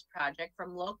complete this project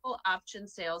from local option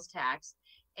sales tax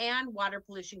and water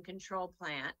pollution control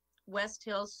plant, West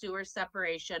Hill Sewer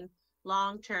Separation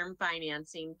Long-Term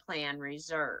Financing Plan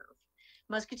Reserve.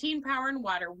 Muscatine Power and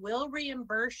Water will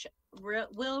reimburse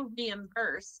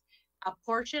a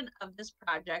portion of this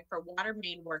project for water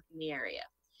main work in the area.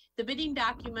 The bidding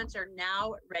documents are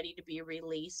now ready to be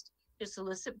released to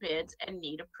solicit bids and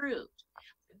need approved.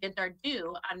 The bids are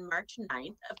due on March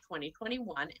 9th of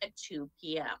 2021 at 2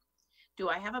 p.m. Do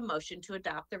I have a motion to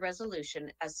adopt the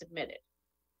resolution as submitted?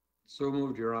 So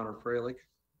moved, Your Honor. Freilich.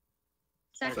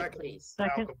 Second, please.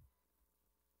 Second.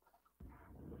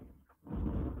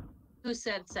 Who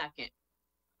said second?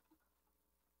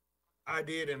 I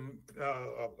did, and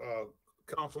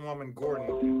Councilwoman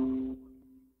Gordon.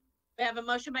 We have a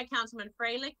motion by Councilman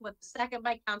Freilich with a second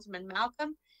by Councilman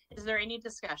Malcolm. Is there any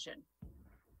discussion?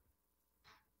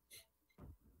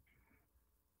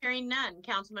 Hearing none.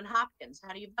 Councilman Hopkins,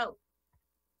 how do you vote?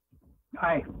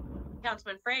 Aye.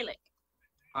 Councilman Freilich,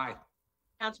 Aye.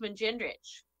 Councilman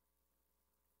Gendrich,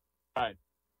 Aye.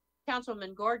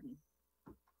 Councilman Gordon,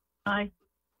 Aye.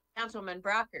 Councilman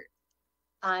Brockert,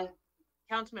 Aye.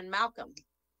 Councilman Malcolm,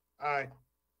 Aye.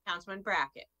 Councilman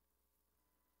Brackett.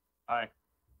 Aye.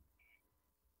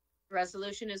 The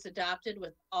resolution is adopted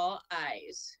with all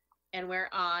ayes, and we're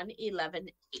on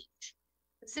 11H.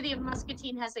 The City of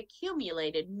Muscatine has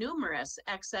accumulated numerous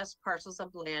excess parcels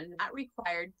of land not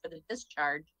required for the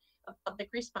discharge of public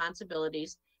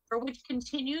responsibilities for which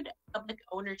continued public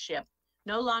ownership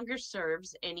no longer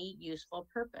serves any useful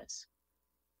purpose.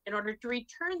 In order to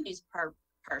return these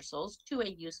parcels to a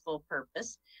useful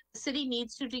purpose, the city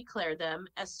needs to declare them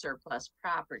as surplus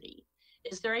property.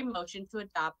 Is there a motion to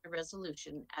adopt the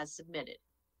resolution as submitted?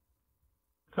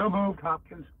 So moved,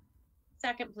 Hopkins.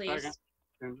 Second, please.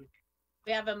 Second.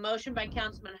 We have a motion by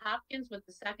Councilman Hopkins with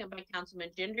the second by Councilman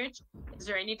Gendrich. Is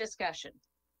there any discussion?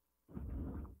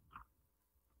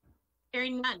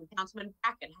 Hearing none. Councilman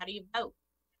Brackett, how do you vote?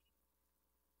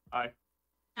 Aye.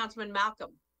 Councilman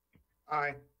Malcolm,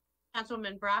 Aye.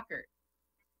 Councilwoman Brockert,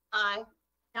 Aye.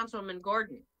 Councilwoman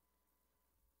Gordon,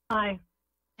 Aye.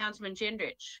 Councilman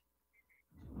Gendrich,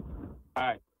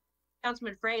 Aye.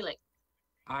 Councilman Freilich,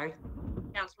 Aye.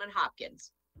 Councilman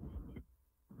Hopkins.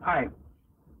 Aye.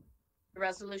 The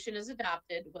resolution is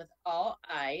adopted with all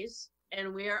ayes,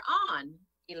 and we are on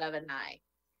 11I.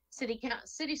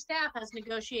 City staff has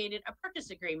negotiated a purchase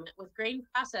agreement with Grain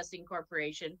Processing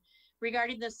Corporation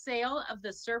regarding the sale of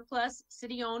the surplus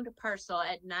city-owned parcel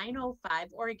at 905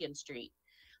 Oregon Street.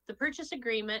 The purchase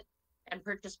agreement and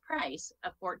purchase price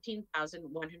of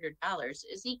 $14,100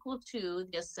 is equal to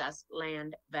the assessed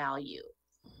land value.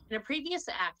 In a previous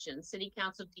action, City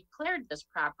Council declared this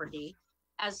property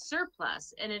as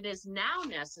surplus, and it is now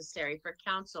necessary for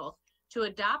Council to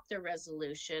adopt the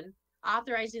resolution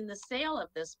authorizing the sale of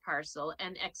this parcel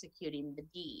and executing the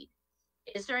deed.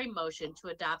 Is there a motion to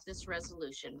adopt this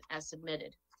resolution as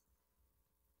submitted?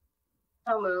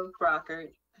 So moved, Brockert.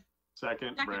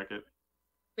 Second, Second. Brackett.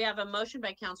 We have a motion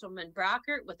by Councilman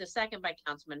Brockert with a second by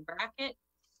Councilman Brackett.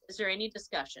 Is there any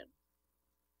discussion?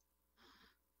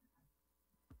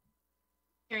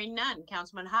 Hearing none.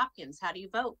 Councilman Hopkins, how do you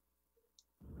vote?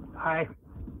 Aye.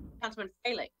 Councilman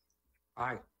Freilich,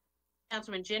 Aye.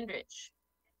 Councilman Gendrich,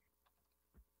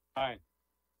 Aye.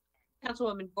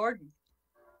 Councilwoman Gordon,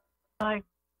 Aye.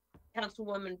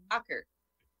 Councilwoman Brockert,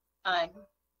 Aye.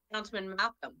 Councilman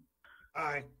Malcolm,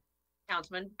 Aye.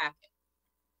 Councilman Brackett.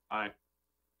 Aye.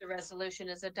 The resolution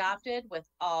is adopted with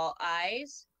all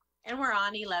ayes, and we're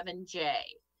on 11J.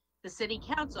 The City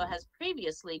Council has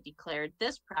previously declared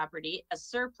this property as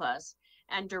surplus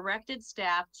and directed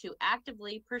staff to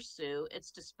actively pursue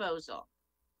its disposal.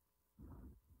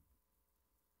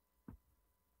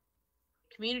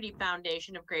 The Community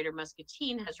Foundation of Greater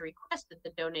Muscatine has requested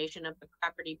the donation of the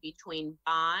property between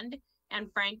Bond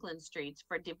and Franklin Streets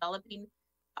for developing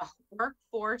a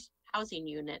workforce housing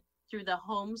unit through the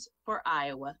Homes for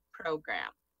Iowa program.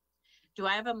 Do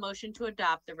I have a motion to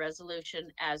adopt the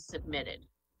resolution as submitted?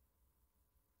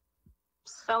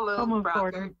 So So moved, moved, Brockert.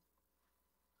 Gordon.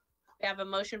 We have a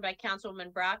motion by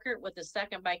Councilwoman Brockert with a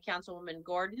second by Councilwoman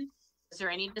Gordon. Is there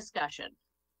any discussion?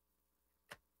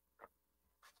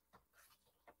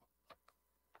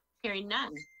 Hearing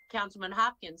none. Councilman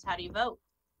Hopkins, how do you vote?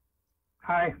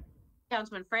 Aye.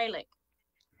 Councilman Freilich,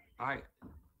 Aye.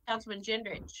 Councilman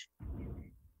Gendrich,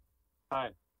 Aye.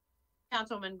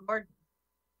 Councilwoman Gordon,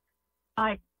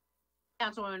 Aye.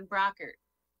 Councilwoman Brockert,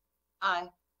 Aye.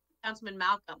 Councilman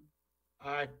Malcolm,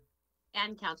 Aye.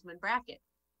 and Councilman Brackett.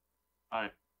 Aye.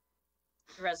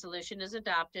 The resolution is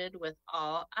adopted with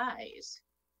all ayes.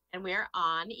 And we are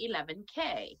on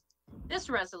 11K. This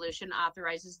resolution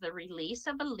authorizes the release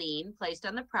of a lien placed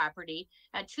on the property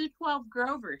at 212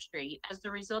 Grover Street as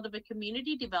the result of a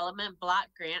community development block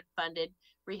grant funded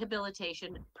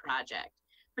rehabilitation project.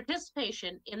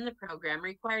 Participation in the program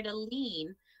required a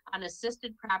lien on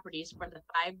assisted properties for the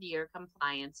 5-year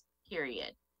compliance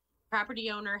period. Property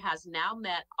owner has now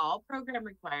met all program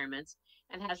requirements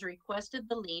and has requested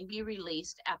the lien be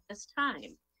released at this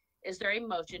time. Is there a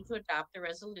motion to adopt the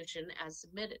resolution as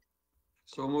submitted?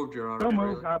 So moved, Your Honor. So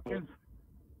moved, Freilich. Hopkins.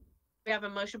 We have a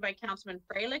motion by Councilman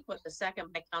Freilich with a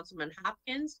second by Councilman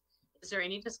Hopkins. Is there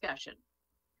any discussion?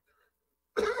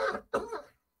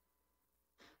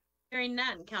 Hearing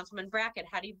none. Councilman Brackett,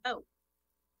 how do you vote?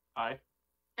 Aye.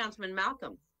 Councilman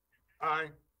Malcolm, Aye.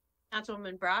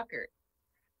 Councilwoman Brockert,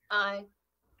 Aye.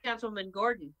 Councilwoman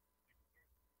Gordon,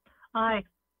 Aye.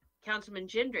 Councilman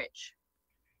Gendrich.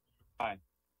 Aye.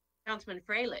 Councilman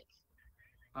Freilich,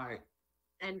 Aye.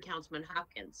 and Councilman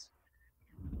Hopkins.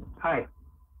 Aye.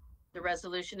 The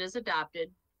resolution is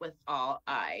adopted with all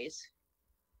ayes.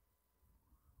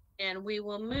 And we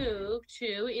will move to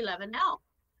 11L.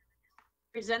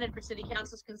 Presented for City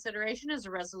Council's consideration is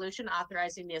a resolution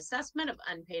authorizing the assessment of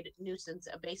unpaid nuisance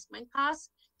abatement costs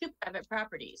to private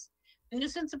properties. The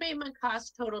nuisance abatement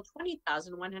costs total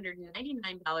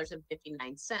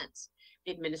 $20,199.59.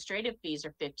 The administrative fees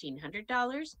are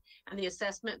 $1,500 and the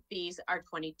assessment fees are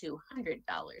 $2,200.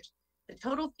 The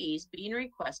total fees being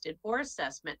requested for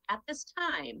assessment at this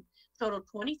time total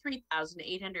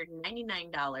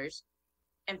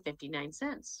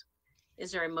 $23,899.59.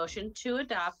 Is there a motion to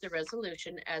adopt the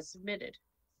resolution as submitted?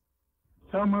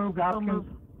 So moved, So Hopkins. moved.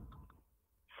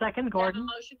 Second, We have a Gordon.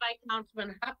 motion by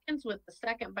Councilman Hopkins with the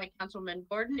second by Councilman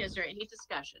Gordon. Is there any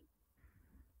discussion?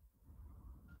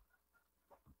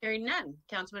 Hearing none.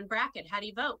 Councilman Brackett, how do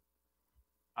you vote?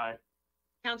 Aye.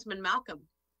 Councilman Malcolm,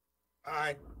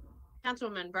 Aye.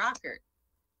 Councilwoman Brockert,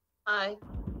 Aye.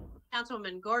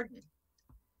 Councilwoman Gordon,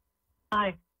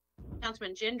 Aye.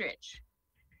 Councilman Gendrich,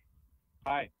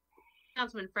 Aye.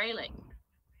 Councilman Freilich,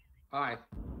 Aye.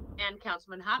 and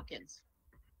Councilman Hopkins.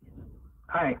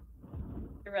 Aye.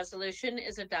 The resolution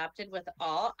is adopted with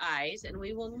all ayes, and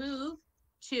we will move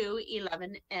to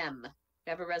 11M. We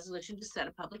have a resolution to set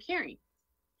a public hearing.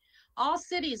 All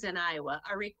cities in Iowa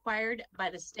are required by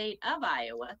the state of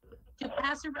Iowa to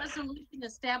pass a resolution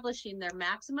establishing their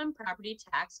maximum property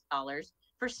tax dollars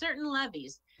for certain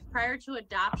levies prior to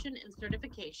adoption and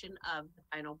certification of the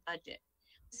final budget.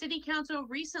 The City Council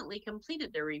recently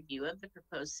completed their review of the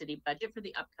proposed city budget for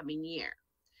the upcoming year.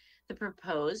 The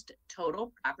proposed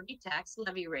total property tax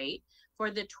levy rate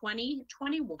for the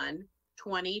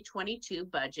 2021-2022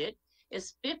 budget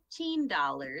is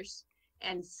 $15.67209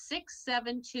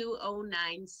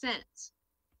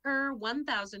 per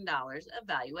 $1,000 of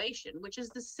valuation, which is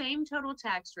the same total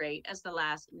tax rate as the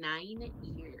last 9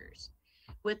 years.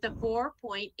 With the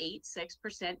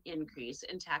 4.86% increase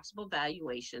in taxable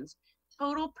valuations,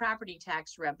 total property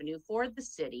tax revenue for the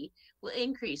city will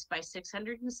increase by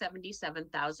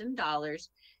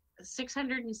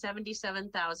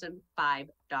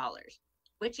 $677,500,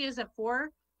 which is a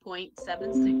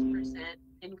 4.76%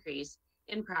 increase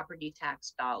in property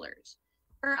tax dollars.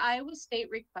 Per Iowa state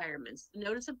requirements, the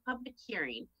notice of public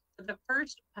hearing for the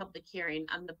first public hearing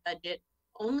on the budget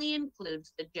only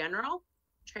includes the general,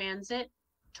 transit,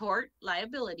 tort,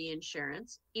 liability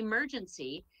insurance,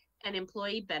 emergency, and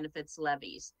employee benefits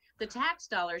levies. The tax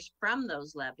dollars from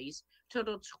those levies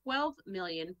total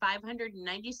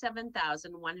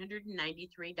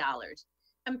 $12,597,193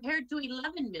 compared to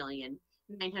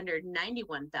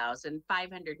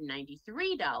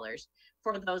 $11,991,593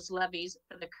 for those levies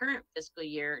for the current fiscal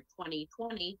year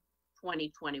 2020-2021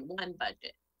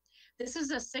 budget. This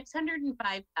is a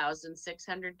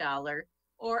 $605,600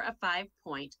 or a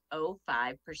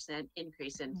 5.05%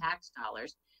 increase in tax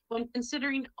dollars when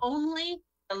considering only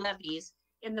the levies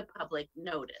in the public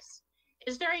notice.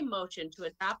 Is there a motion to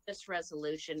adopt this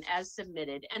resolution as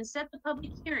submitted and set the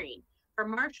public hearing for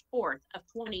March 4th of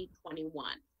 2021.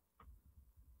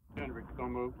 Gendrich, so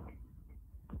moved.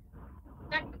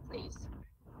 Second, please.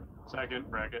 Second,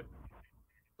 Brackett.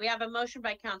 We have a motion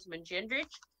by Councilman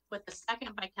Gendrich with a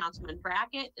second by Councilman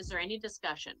Brackett. Is there any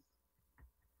discussion?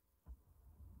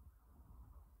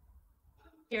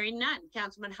 Hearing none.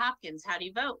 Councilman Hopkins, how do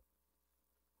you vote?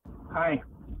 Aye.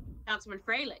 Councilman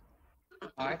Freilich?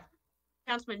 Aye.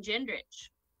 Councilman Gendrich?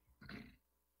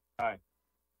 Aye.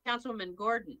 Councilwoman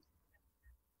Gordon?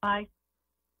 Aye.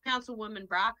 Councilwoman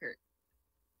Brockert?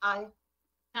 Aye.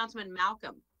 Councilman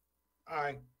Malcolm?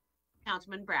 Aye.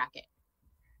 Councilman Brackett?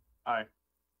 Aye.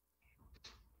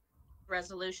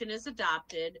 Resolution is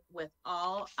adopted with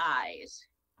all ayes.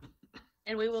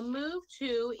 And we will move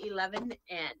to 11N.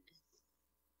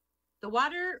 The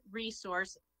Water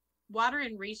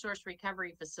and Resource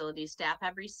Recovery Facility staff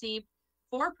have received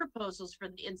 4 proposals for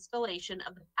the installation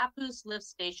of the Papoose Lift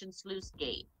Station sluice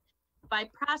gate. By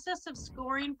process of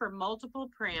scoring for multiple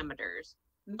parameters,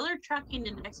 Miller Trucking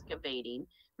and Excavating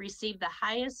received the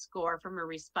highest score from a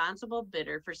responsible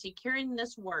bidder for securing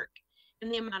this work in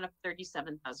the amount of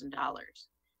 $37,000.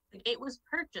 The gate was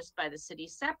purchased by the city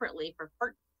separately for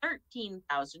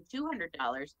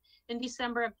 $13,200 in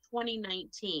December of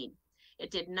 2019. It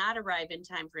did not arrive in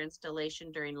time for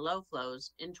installation during low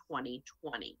flows in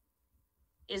 2020.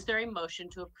 Is there a motion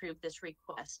to approve this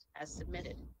request as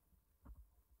submitted?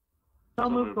 So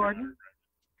moved, Gordon.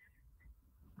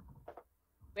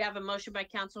 We have a motion by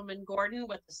Councilman Gordon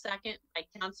with a second by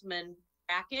Councilman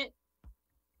Brackett.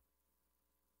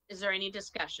 Is there any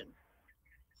discussion?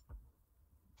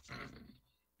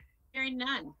 Hearing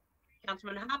none.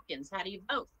 Councilman Hopkins, how do you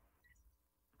vote?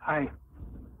 Aye.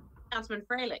 Councilman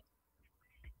Freilich?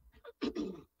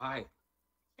 Aye.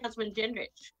 Councilman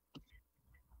Gendrich?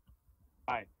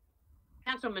 Aye.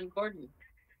 Councilman Gordon?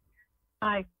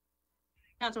 Aye.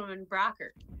 Councilwoman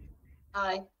Brockert?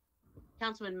 Aye.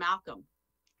 Councilman Malcolm?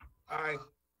 Aye.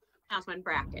 Councilman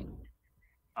Brackett?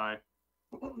 Aye.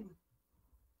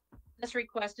 This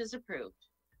request is approved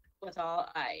with all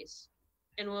ayes.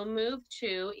 And we'll move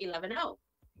to 11O.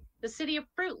 The city of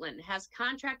Fruitland has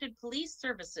contracted police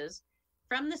services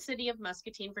from the city of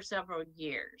Muscatine for several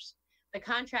years. The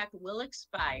contract will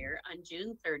expire on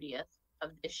June 30th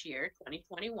of this year,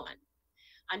 2021.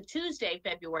 On Tuesday,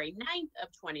 February 9th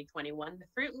of 2021, the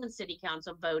Fruitland City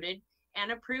Council voted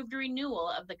and approved a renewal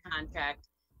of the contract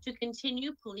to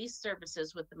continue police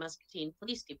services with the Muscatine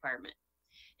Police Department.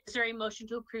 Is there a motion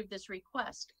to approve this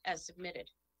request as submitted?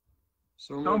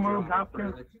 So So moved, Your moved, Honor.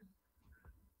 Hopkins.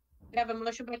 We have a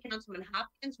motion by Councilman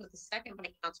Hopkins with a second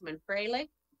by Councilman Freilich.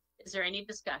 Is there any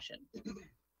discussion?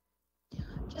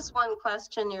 Just one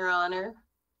question, Your Honor.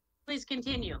 Please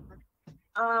continue.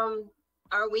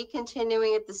 Are we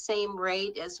continuing at the same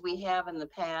rate as we have in the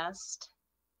past?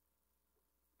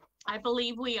 I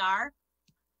believe we are.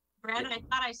 Brad, I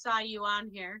thought I saw you on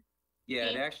here.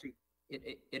 Yeah, Steve?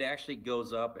 it actually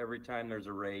goes up every time there's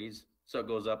a raise, so it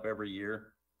goes up every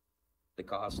year. The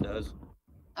cost does,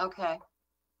 Okay,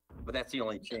 but that's the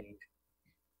only change.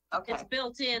 okay. It's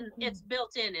built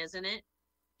in, isn't it?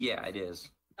 Yeah, it is.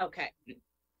 Okay.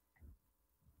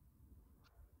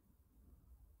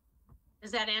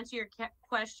 Does that answer your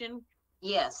question?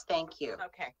 Yes, thank you.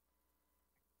 Okay.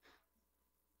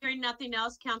 Hearing nothing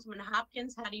else, Councilman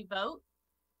Hopkins, how do you vote?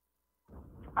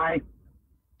 Aye.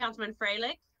 Councilman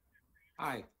Freilich?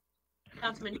 Aye.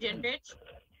 Councilman Gendrich?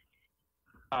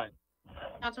 Aye.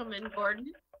 Councilman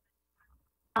Gordon?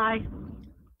 Aye.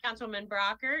 Councilman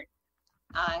Brockert?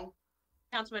 Aye.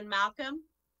 Councilman Malcolm?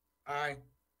 Aye.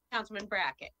 Councilman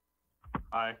Brackett?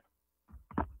 Aye.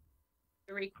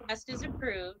 The request is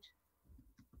approved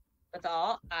with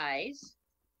all ayes.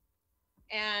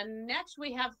 And next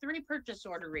we have 3 purchase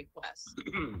order requests.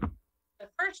 The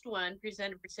first one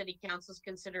presented for City Council's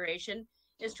consideration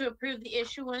is to approve the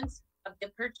issuance of the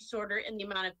purchase order in the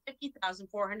amount of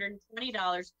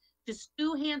 $50,420 to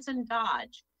Stu Hansen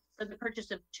Dodge for the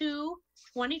purchase of 2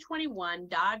 2021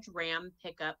 Dodge Ram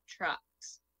pickup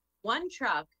trucks. One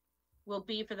truck will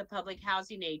be for the Public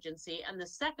Housing Agency, and the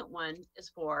second one is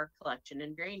for collection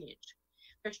and drainage.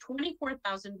 There's $24,000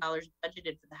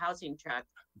 budgeted for the housing truck.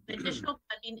 Additional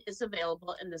funding is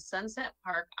available in the Sunset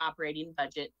Park operating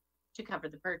budget to cover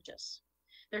the purchase.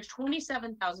 There's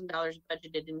 $27,000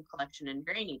 budgeted in collection and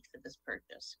drainage for this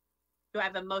purchase. Do I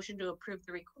have a motion to approve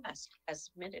the request as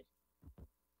submitted?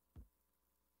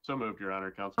 So moved, Your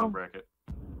Honor. Councilman Brackett.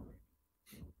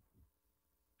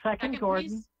 Second, Gordon.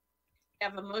 Please. I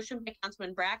have a motion by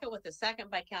Councilman Brackett with a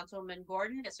second by Councilwoman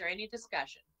Gordon. Is there any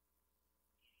discussion?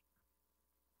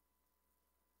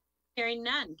 Hearing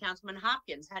none. Councilman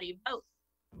Hopkins, how do you vote?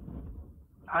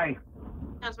 Aye.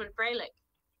 Councilman Freilich?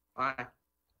 Aye.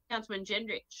 Councilman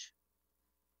Gendrich,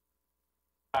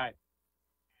 Aye.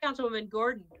 Councilwoman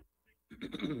Gordon,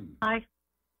 Aye.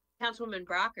 Councilwoman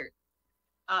Brockert,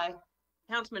 Aye.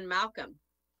 Councilman Malcolm,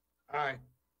 Aye.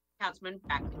 Councilman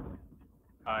Brackett.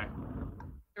 Aye.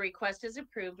 The request is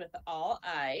approved with all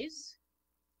ayes.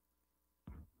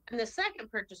 And the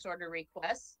second purchase order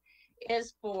request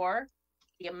is for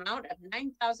the amount of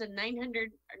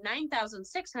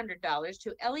 $9,600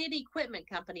 to Elliott Equipment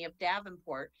Company of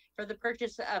Davenport for the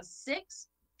purchase of 6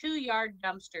 2-yard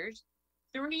dumpsters,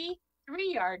 3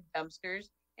 3-yard dumpsters,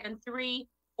 and 3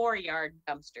 4-yard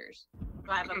dumpsters. Do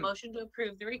I have a motion to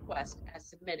approve the request as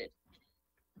submitted?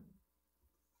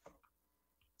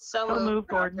 So So moved, moved,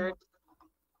 Gordon. Brockert.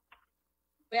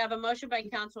 We have a motion by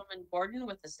Councilwoman Gordon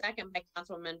with a second by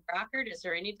Councilwoman Brockert. Is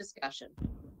there any discussion?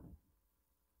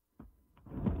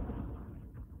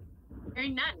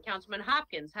 Hearing none. Councilman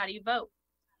Hopkins, how do you vote?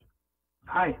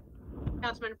 Aye.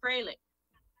 Councilman Freilich,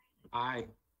 Aye.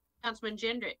 Councilman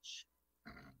Gendrich,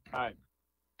 Aye.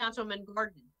 Councilwoman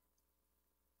Gordon,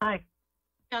 Aye.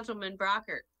 Councilman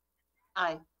Brockert,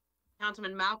 Aye.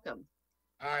 Councilman Malcolm,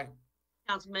 Aye.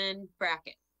 Councilman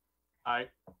Brackett. Aye.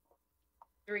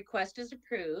 The request is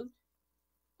approved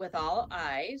with all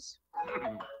ayes.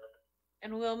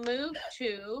 And we'll move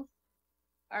to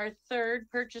our third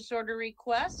purchase order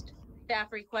request.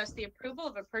 Staff requests the approval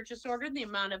of a purchase order in the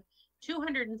amount of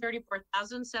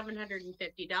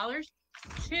 $234,750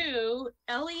 to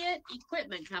Elliott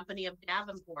Equipment Company of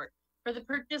Davenport for the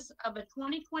purchase of a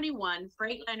 2021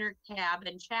 Freightliner cab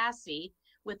and chassis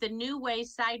with the New Way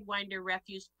Sidewinder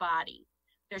refuse body.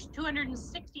 There's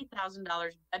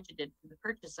 $260,000 budgeted for the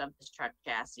purchase of this truck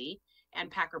chassis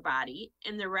and Packer body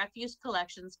in the refuse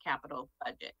collections capital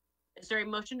budget. Is there a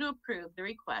motion to approve the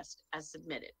request as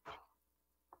submitted?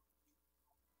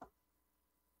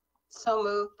 So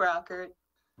moved, Brockert.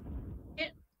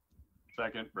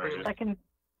 Second, Brackett. Second.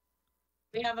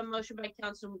 We have a motion by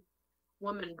Councilwoman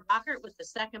Brockert with the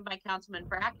second by Councilman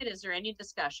Brackett. Is there any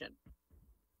discussion?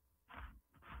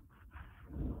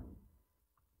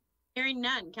 Hearing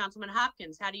none. Councilman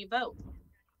Hopkins, how do you vote?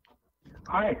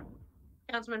 Aye.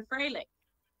 Councilman Freilich,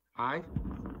 Aye.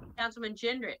 Councilman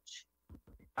Gendrich,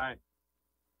 Aye.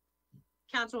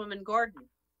 Councilwoman Gordon,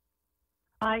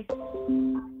 Aye.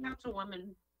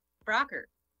 Councilwoman Brockert,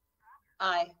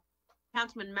 Aye.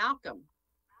 Councilman Malcolm,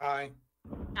 Aye.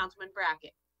 Councilman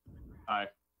Brackett. Aye.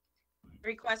 The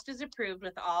request is approved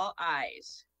with all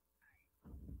ayes.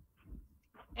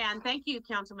 And thank you,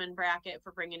 Councilman Brackett,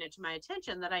 for bringing it to my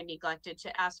attention that I neglected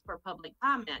to ask for public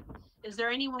comment. Is there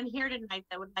anyone here tonight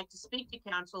that would like to speak to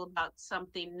council about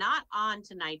something not on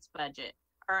tonight's budget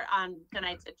or on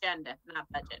tonight's agenda, not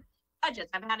budget? Budgets,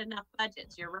 I've had enough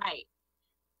budgets, you're right.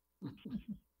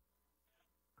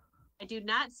 I do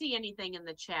not see anything in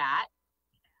the chat.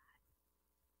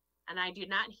 And I do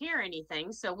not hear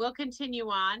anything, so we'll continue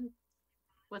on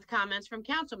with comments from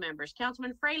council members.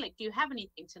 Councilman Freilich, do you have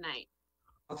anything tonight?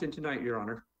 Nothing tonight, Your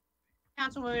Honor.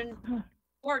 Councilwoman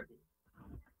Gordon.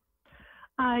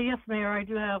 Yes, Mayor, I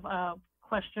do have a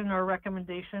question or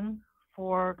recommendation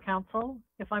for council,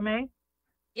 if I may.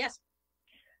 Yes.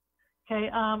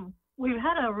 Okay, we've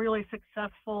had a really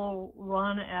successful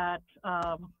run at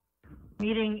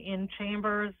meeting in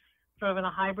chambers, sort of in a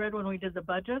hybrid when we did the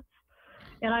budgets.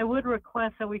 And I would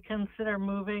request that we consider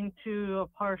moving to a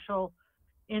partial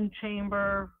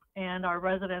in-chamber and our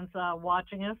residents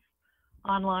watching us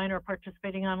online or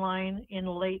participating online in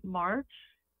late March.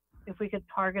 If we could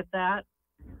target that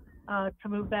to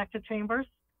move back to chambers.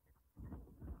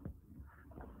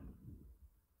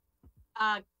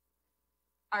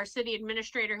 Our city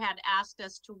administrator had asked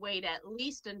us to wait at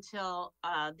least until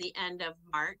the end of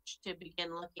March to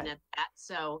begin looking at that.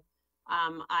 So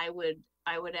I would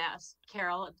ask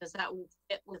Carol, does that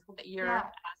fit with what you're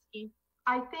asking?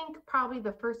 I think probably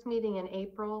the first meeting in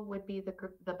April would be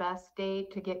the best date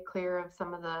to get clear of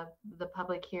some of the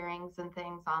public hearings and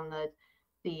things on the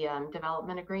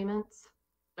development agreements.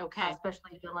 Okay.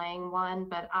 Especially delaying one,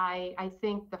 but I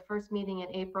think the first meeting in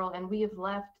April, and we have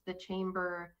left the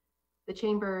chamber's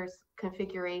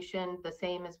configuration the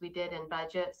same as we did in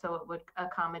budget, so it would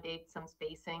accommodate some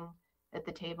spacing at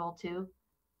the table too.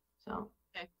 So.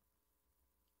 Okay.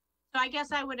 So I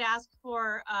guess I would ask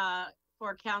for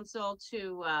council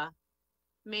to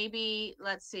maybe,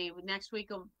 let's see, next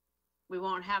week we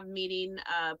won't have a meeting,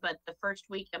 but the first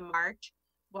week of March,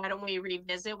 why don't we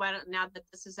revisit? Now that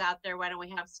this is out there, why don't we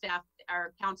have staff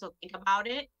or council think about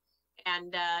it?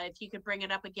 And if you could bring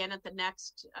it up again at the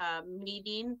next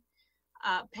meeting,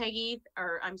 Peggy,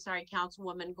 or I'm sorry,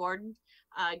 Councilwoman Gordon,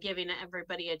 giving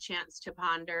everybody a chance to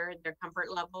ponder their comfort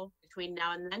level between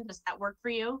now and then. Does that work for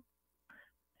you?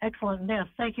 Excellent. Yes,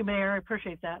 thank you, Mayor. I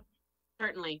appreciate that.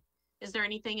 Certainly. Is there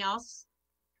anything else?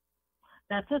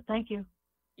 That's it. Thank you.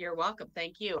 You're welcome.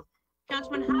 Thank you.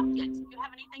 Councilman Hopkins, do you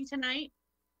have anything tonight?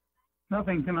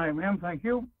 Nothing tonight, ma'am. Thank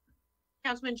you.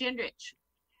 Councilman Gendrich,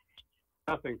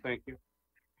 Nothing, thank you.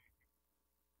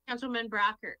 Councilman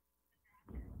Brockert,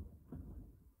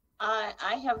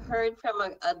 I have heard from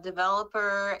a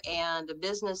developer and a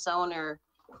business owner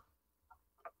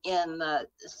in the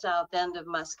south end of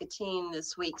Muscatine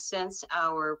this week since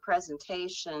our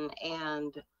presentation,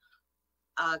 and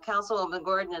Councilwoman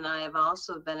Gordon and I have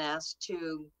also been asked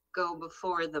to go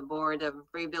before the board of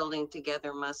Rebuilding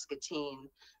Together Muscatine.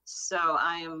 So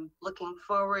I am looking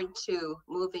forward to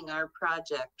moving our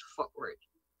project forward.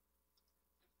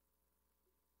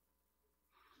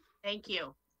 thank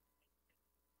you.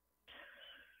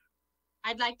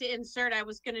 I'd like to insert, I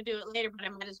was gonna do it later, but I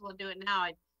might as well do it now.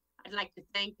 I'd like to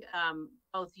thank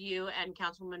both you and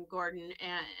Councilwoman Gordon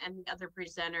and the other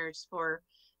presenters for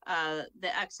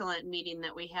the excellent meeting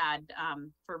that we had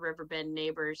for Riverbend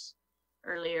Neighbors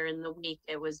earlier in the week.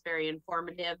 It was very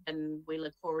informative, and we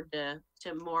look forward to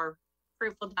more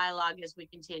fruitful dialogue as we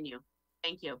continue.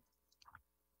 Thank you.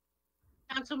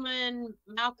 Councilman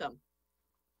Malcolm,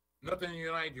 Nothing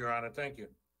tonight, Your Honor. Thank you.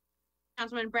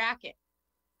 Councilman Brackett,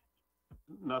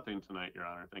 Nothing tonight, Your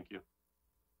Honor. Thank you.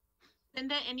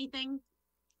 Linda, anything?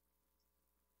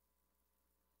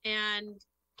 And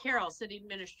Carol, City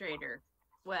Administrator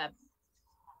Webb.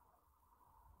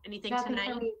 Anything Nothing for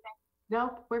tonight? me.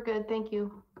 Nope, we're good. Thank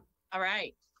you. All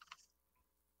right.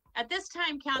 At this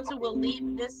time, council will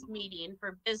leave this meeting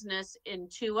for business in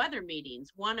two other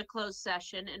meetings, one a closed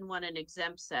session and one an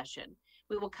exempt session.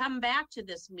 We will come back to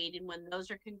this meeting when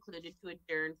those are concluded to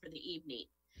adjourn for the evening.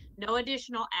 No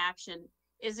additional action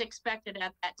is expected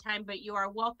at that time, but you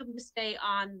are welcome to stay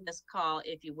on this call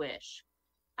if you wish.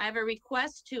 I have a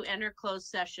request to enter closed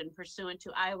session pursuant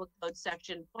to Iowa Code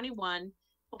Section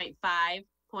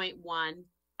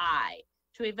 21.5.1I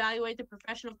to evaluate the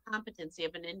professional competency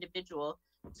of an individual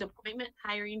whose appointment,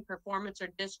 hiring, performance, or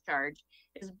discharge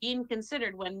is being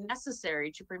considered when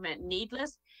necessary to prevent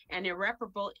needless and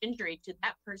irreparable injury to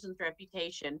that person's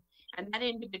reputation, and that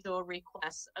individual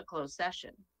requests a closed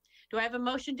session. Do I have a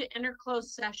motion to enter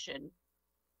closed session?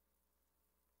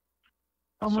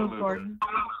 I'll So move, moved. Gordon.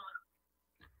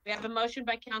 We have a motion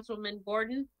by Councilman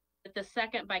Gordon, with the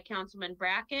second by Councilman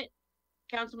Brackett.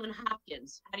 Councilman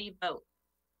Hopkins, how do you vote?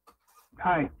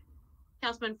 Aye.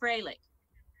 Councilman Freilich,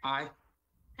 Aye.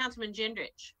 Councilman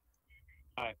Gendrich.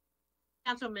 Aye.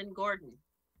 Councilman Gordon,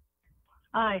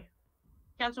 Aye.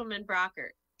 Councilman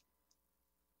Brockert,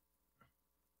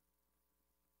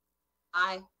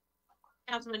 Aye.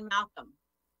 Councilman Malcolm,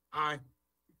 Aye.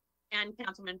 and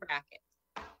Councilman Brackett.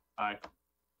 Aye.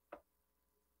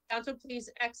 Council, please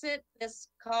exit this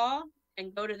call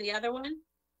and go to the other one.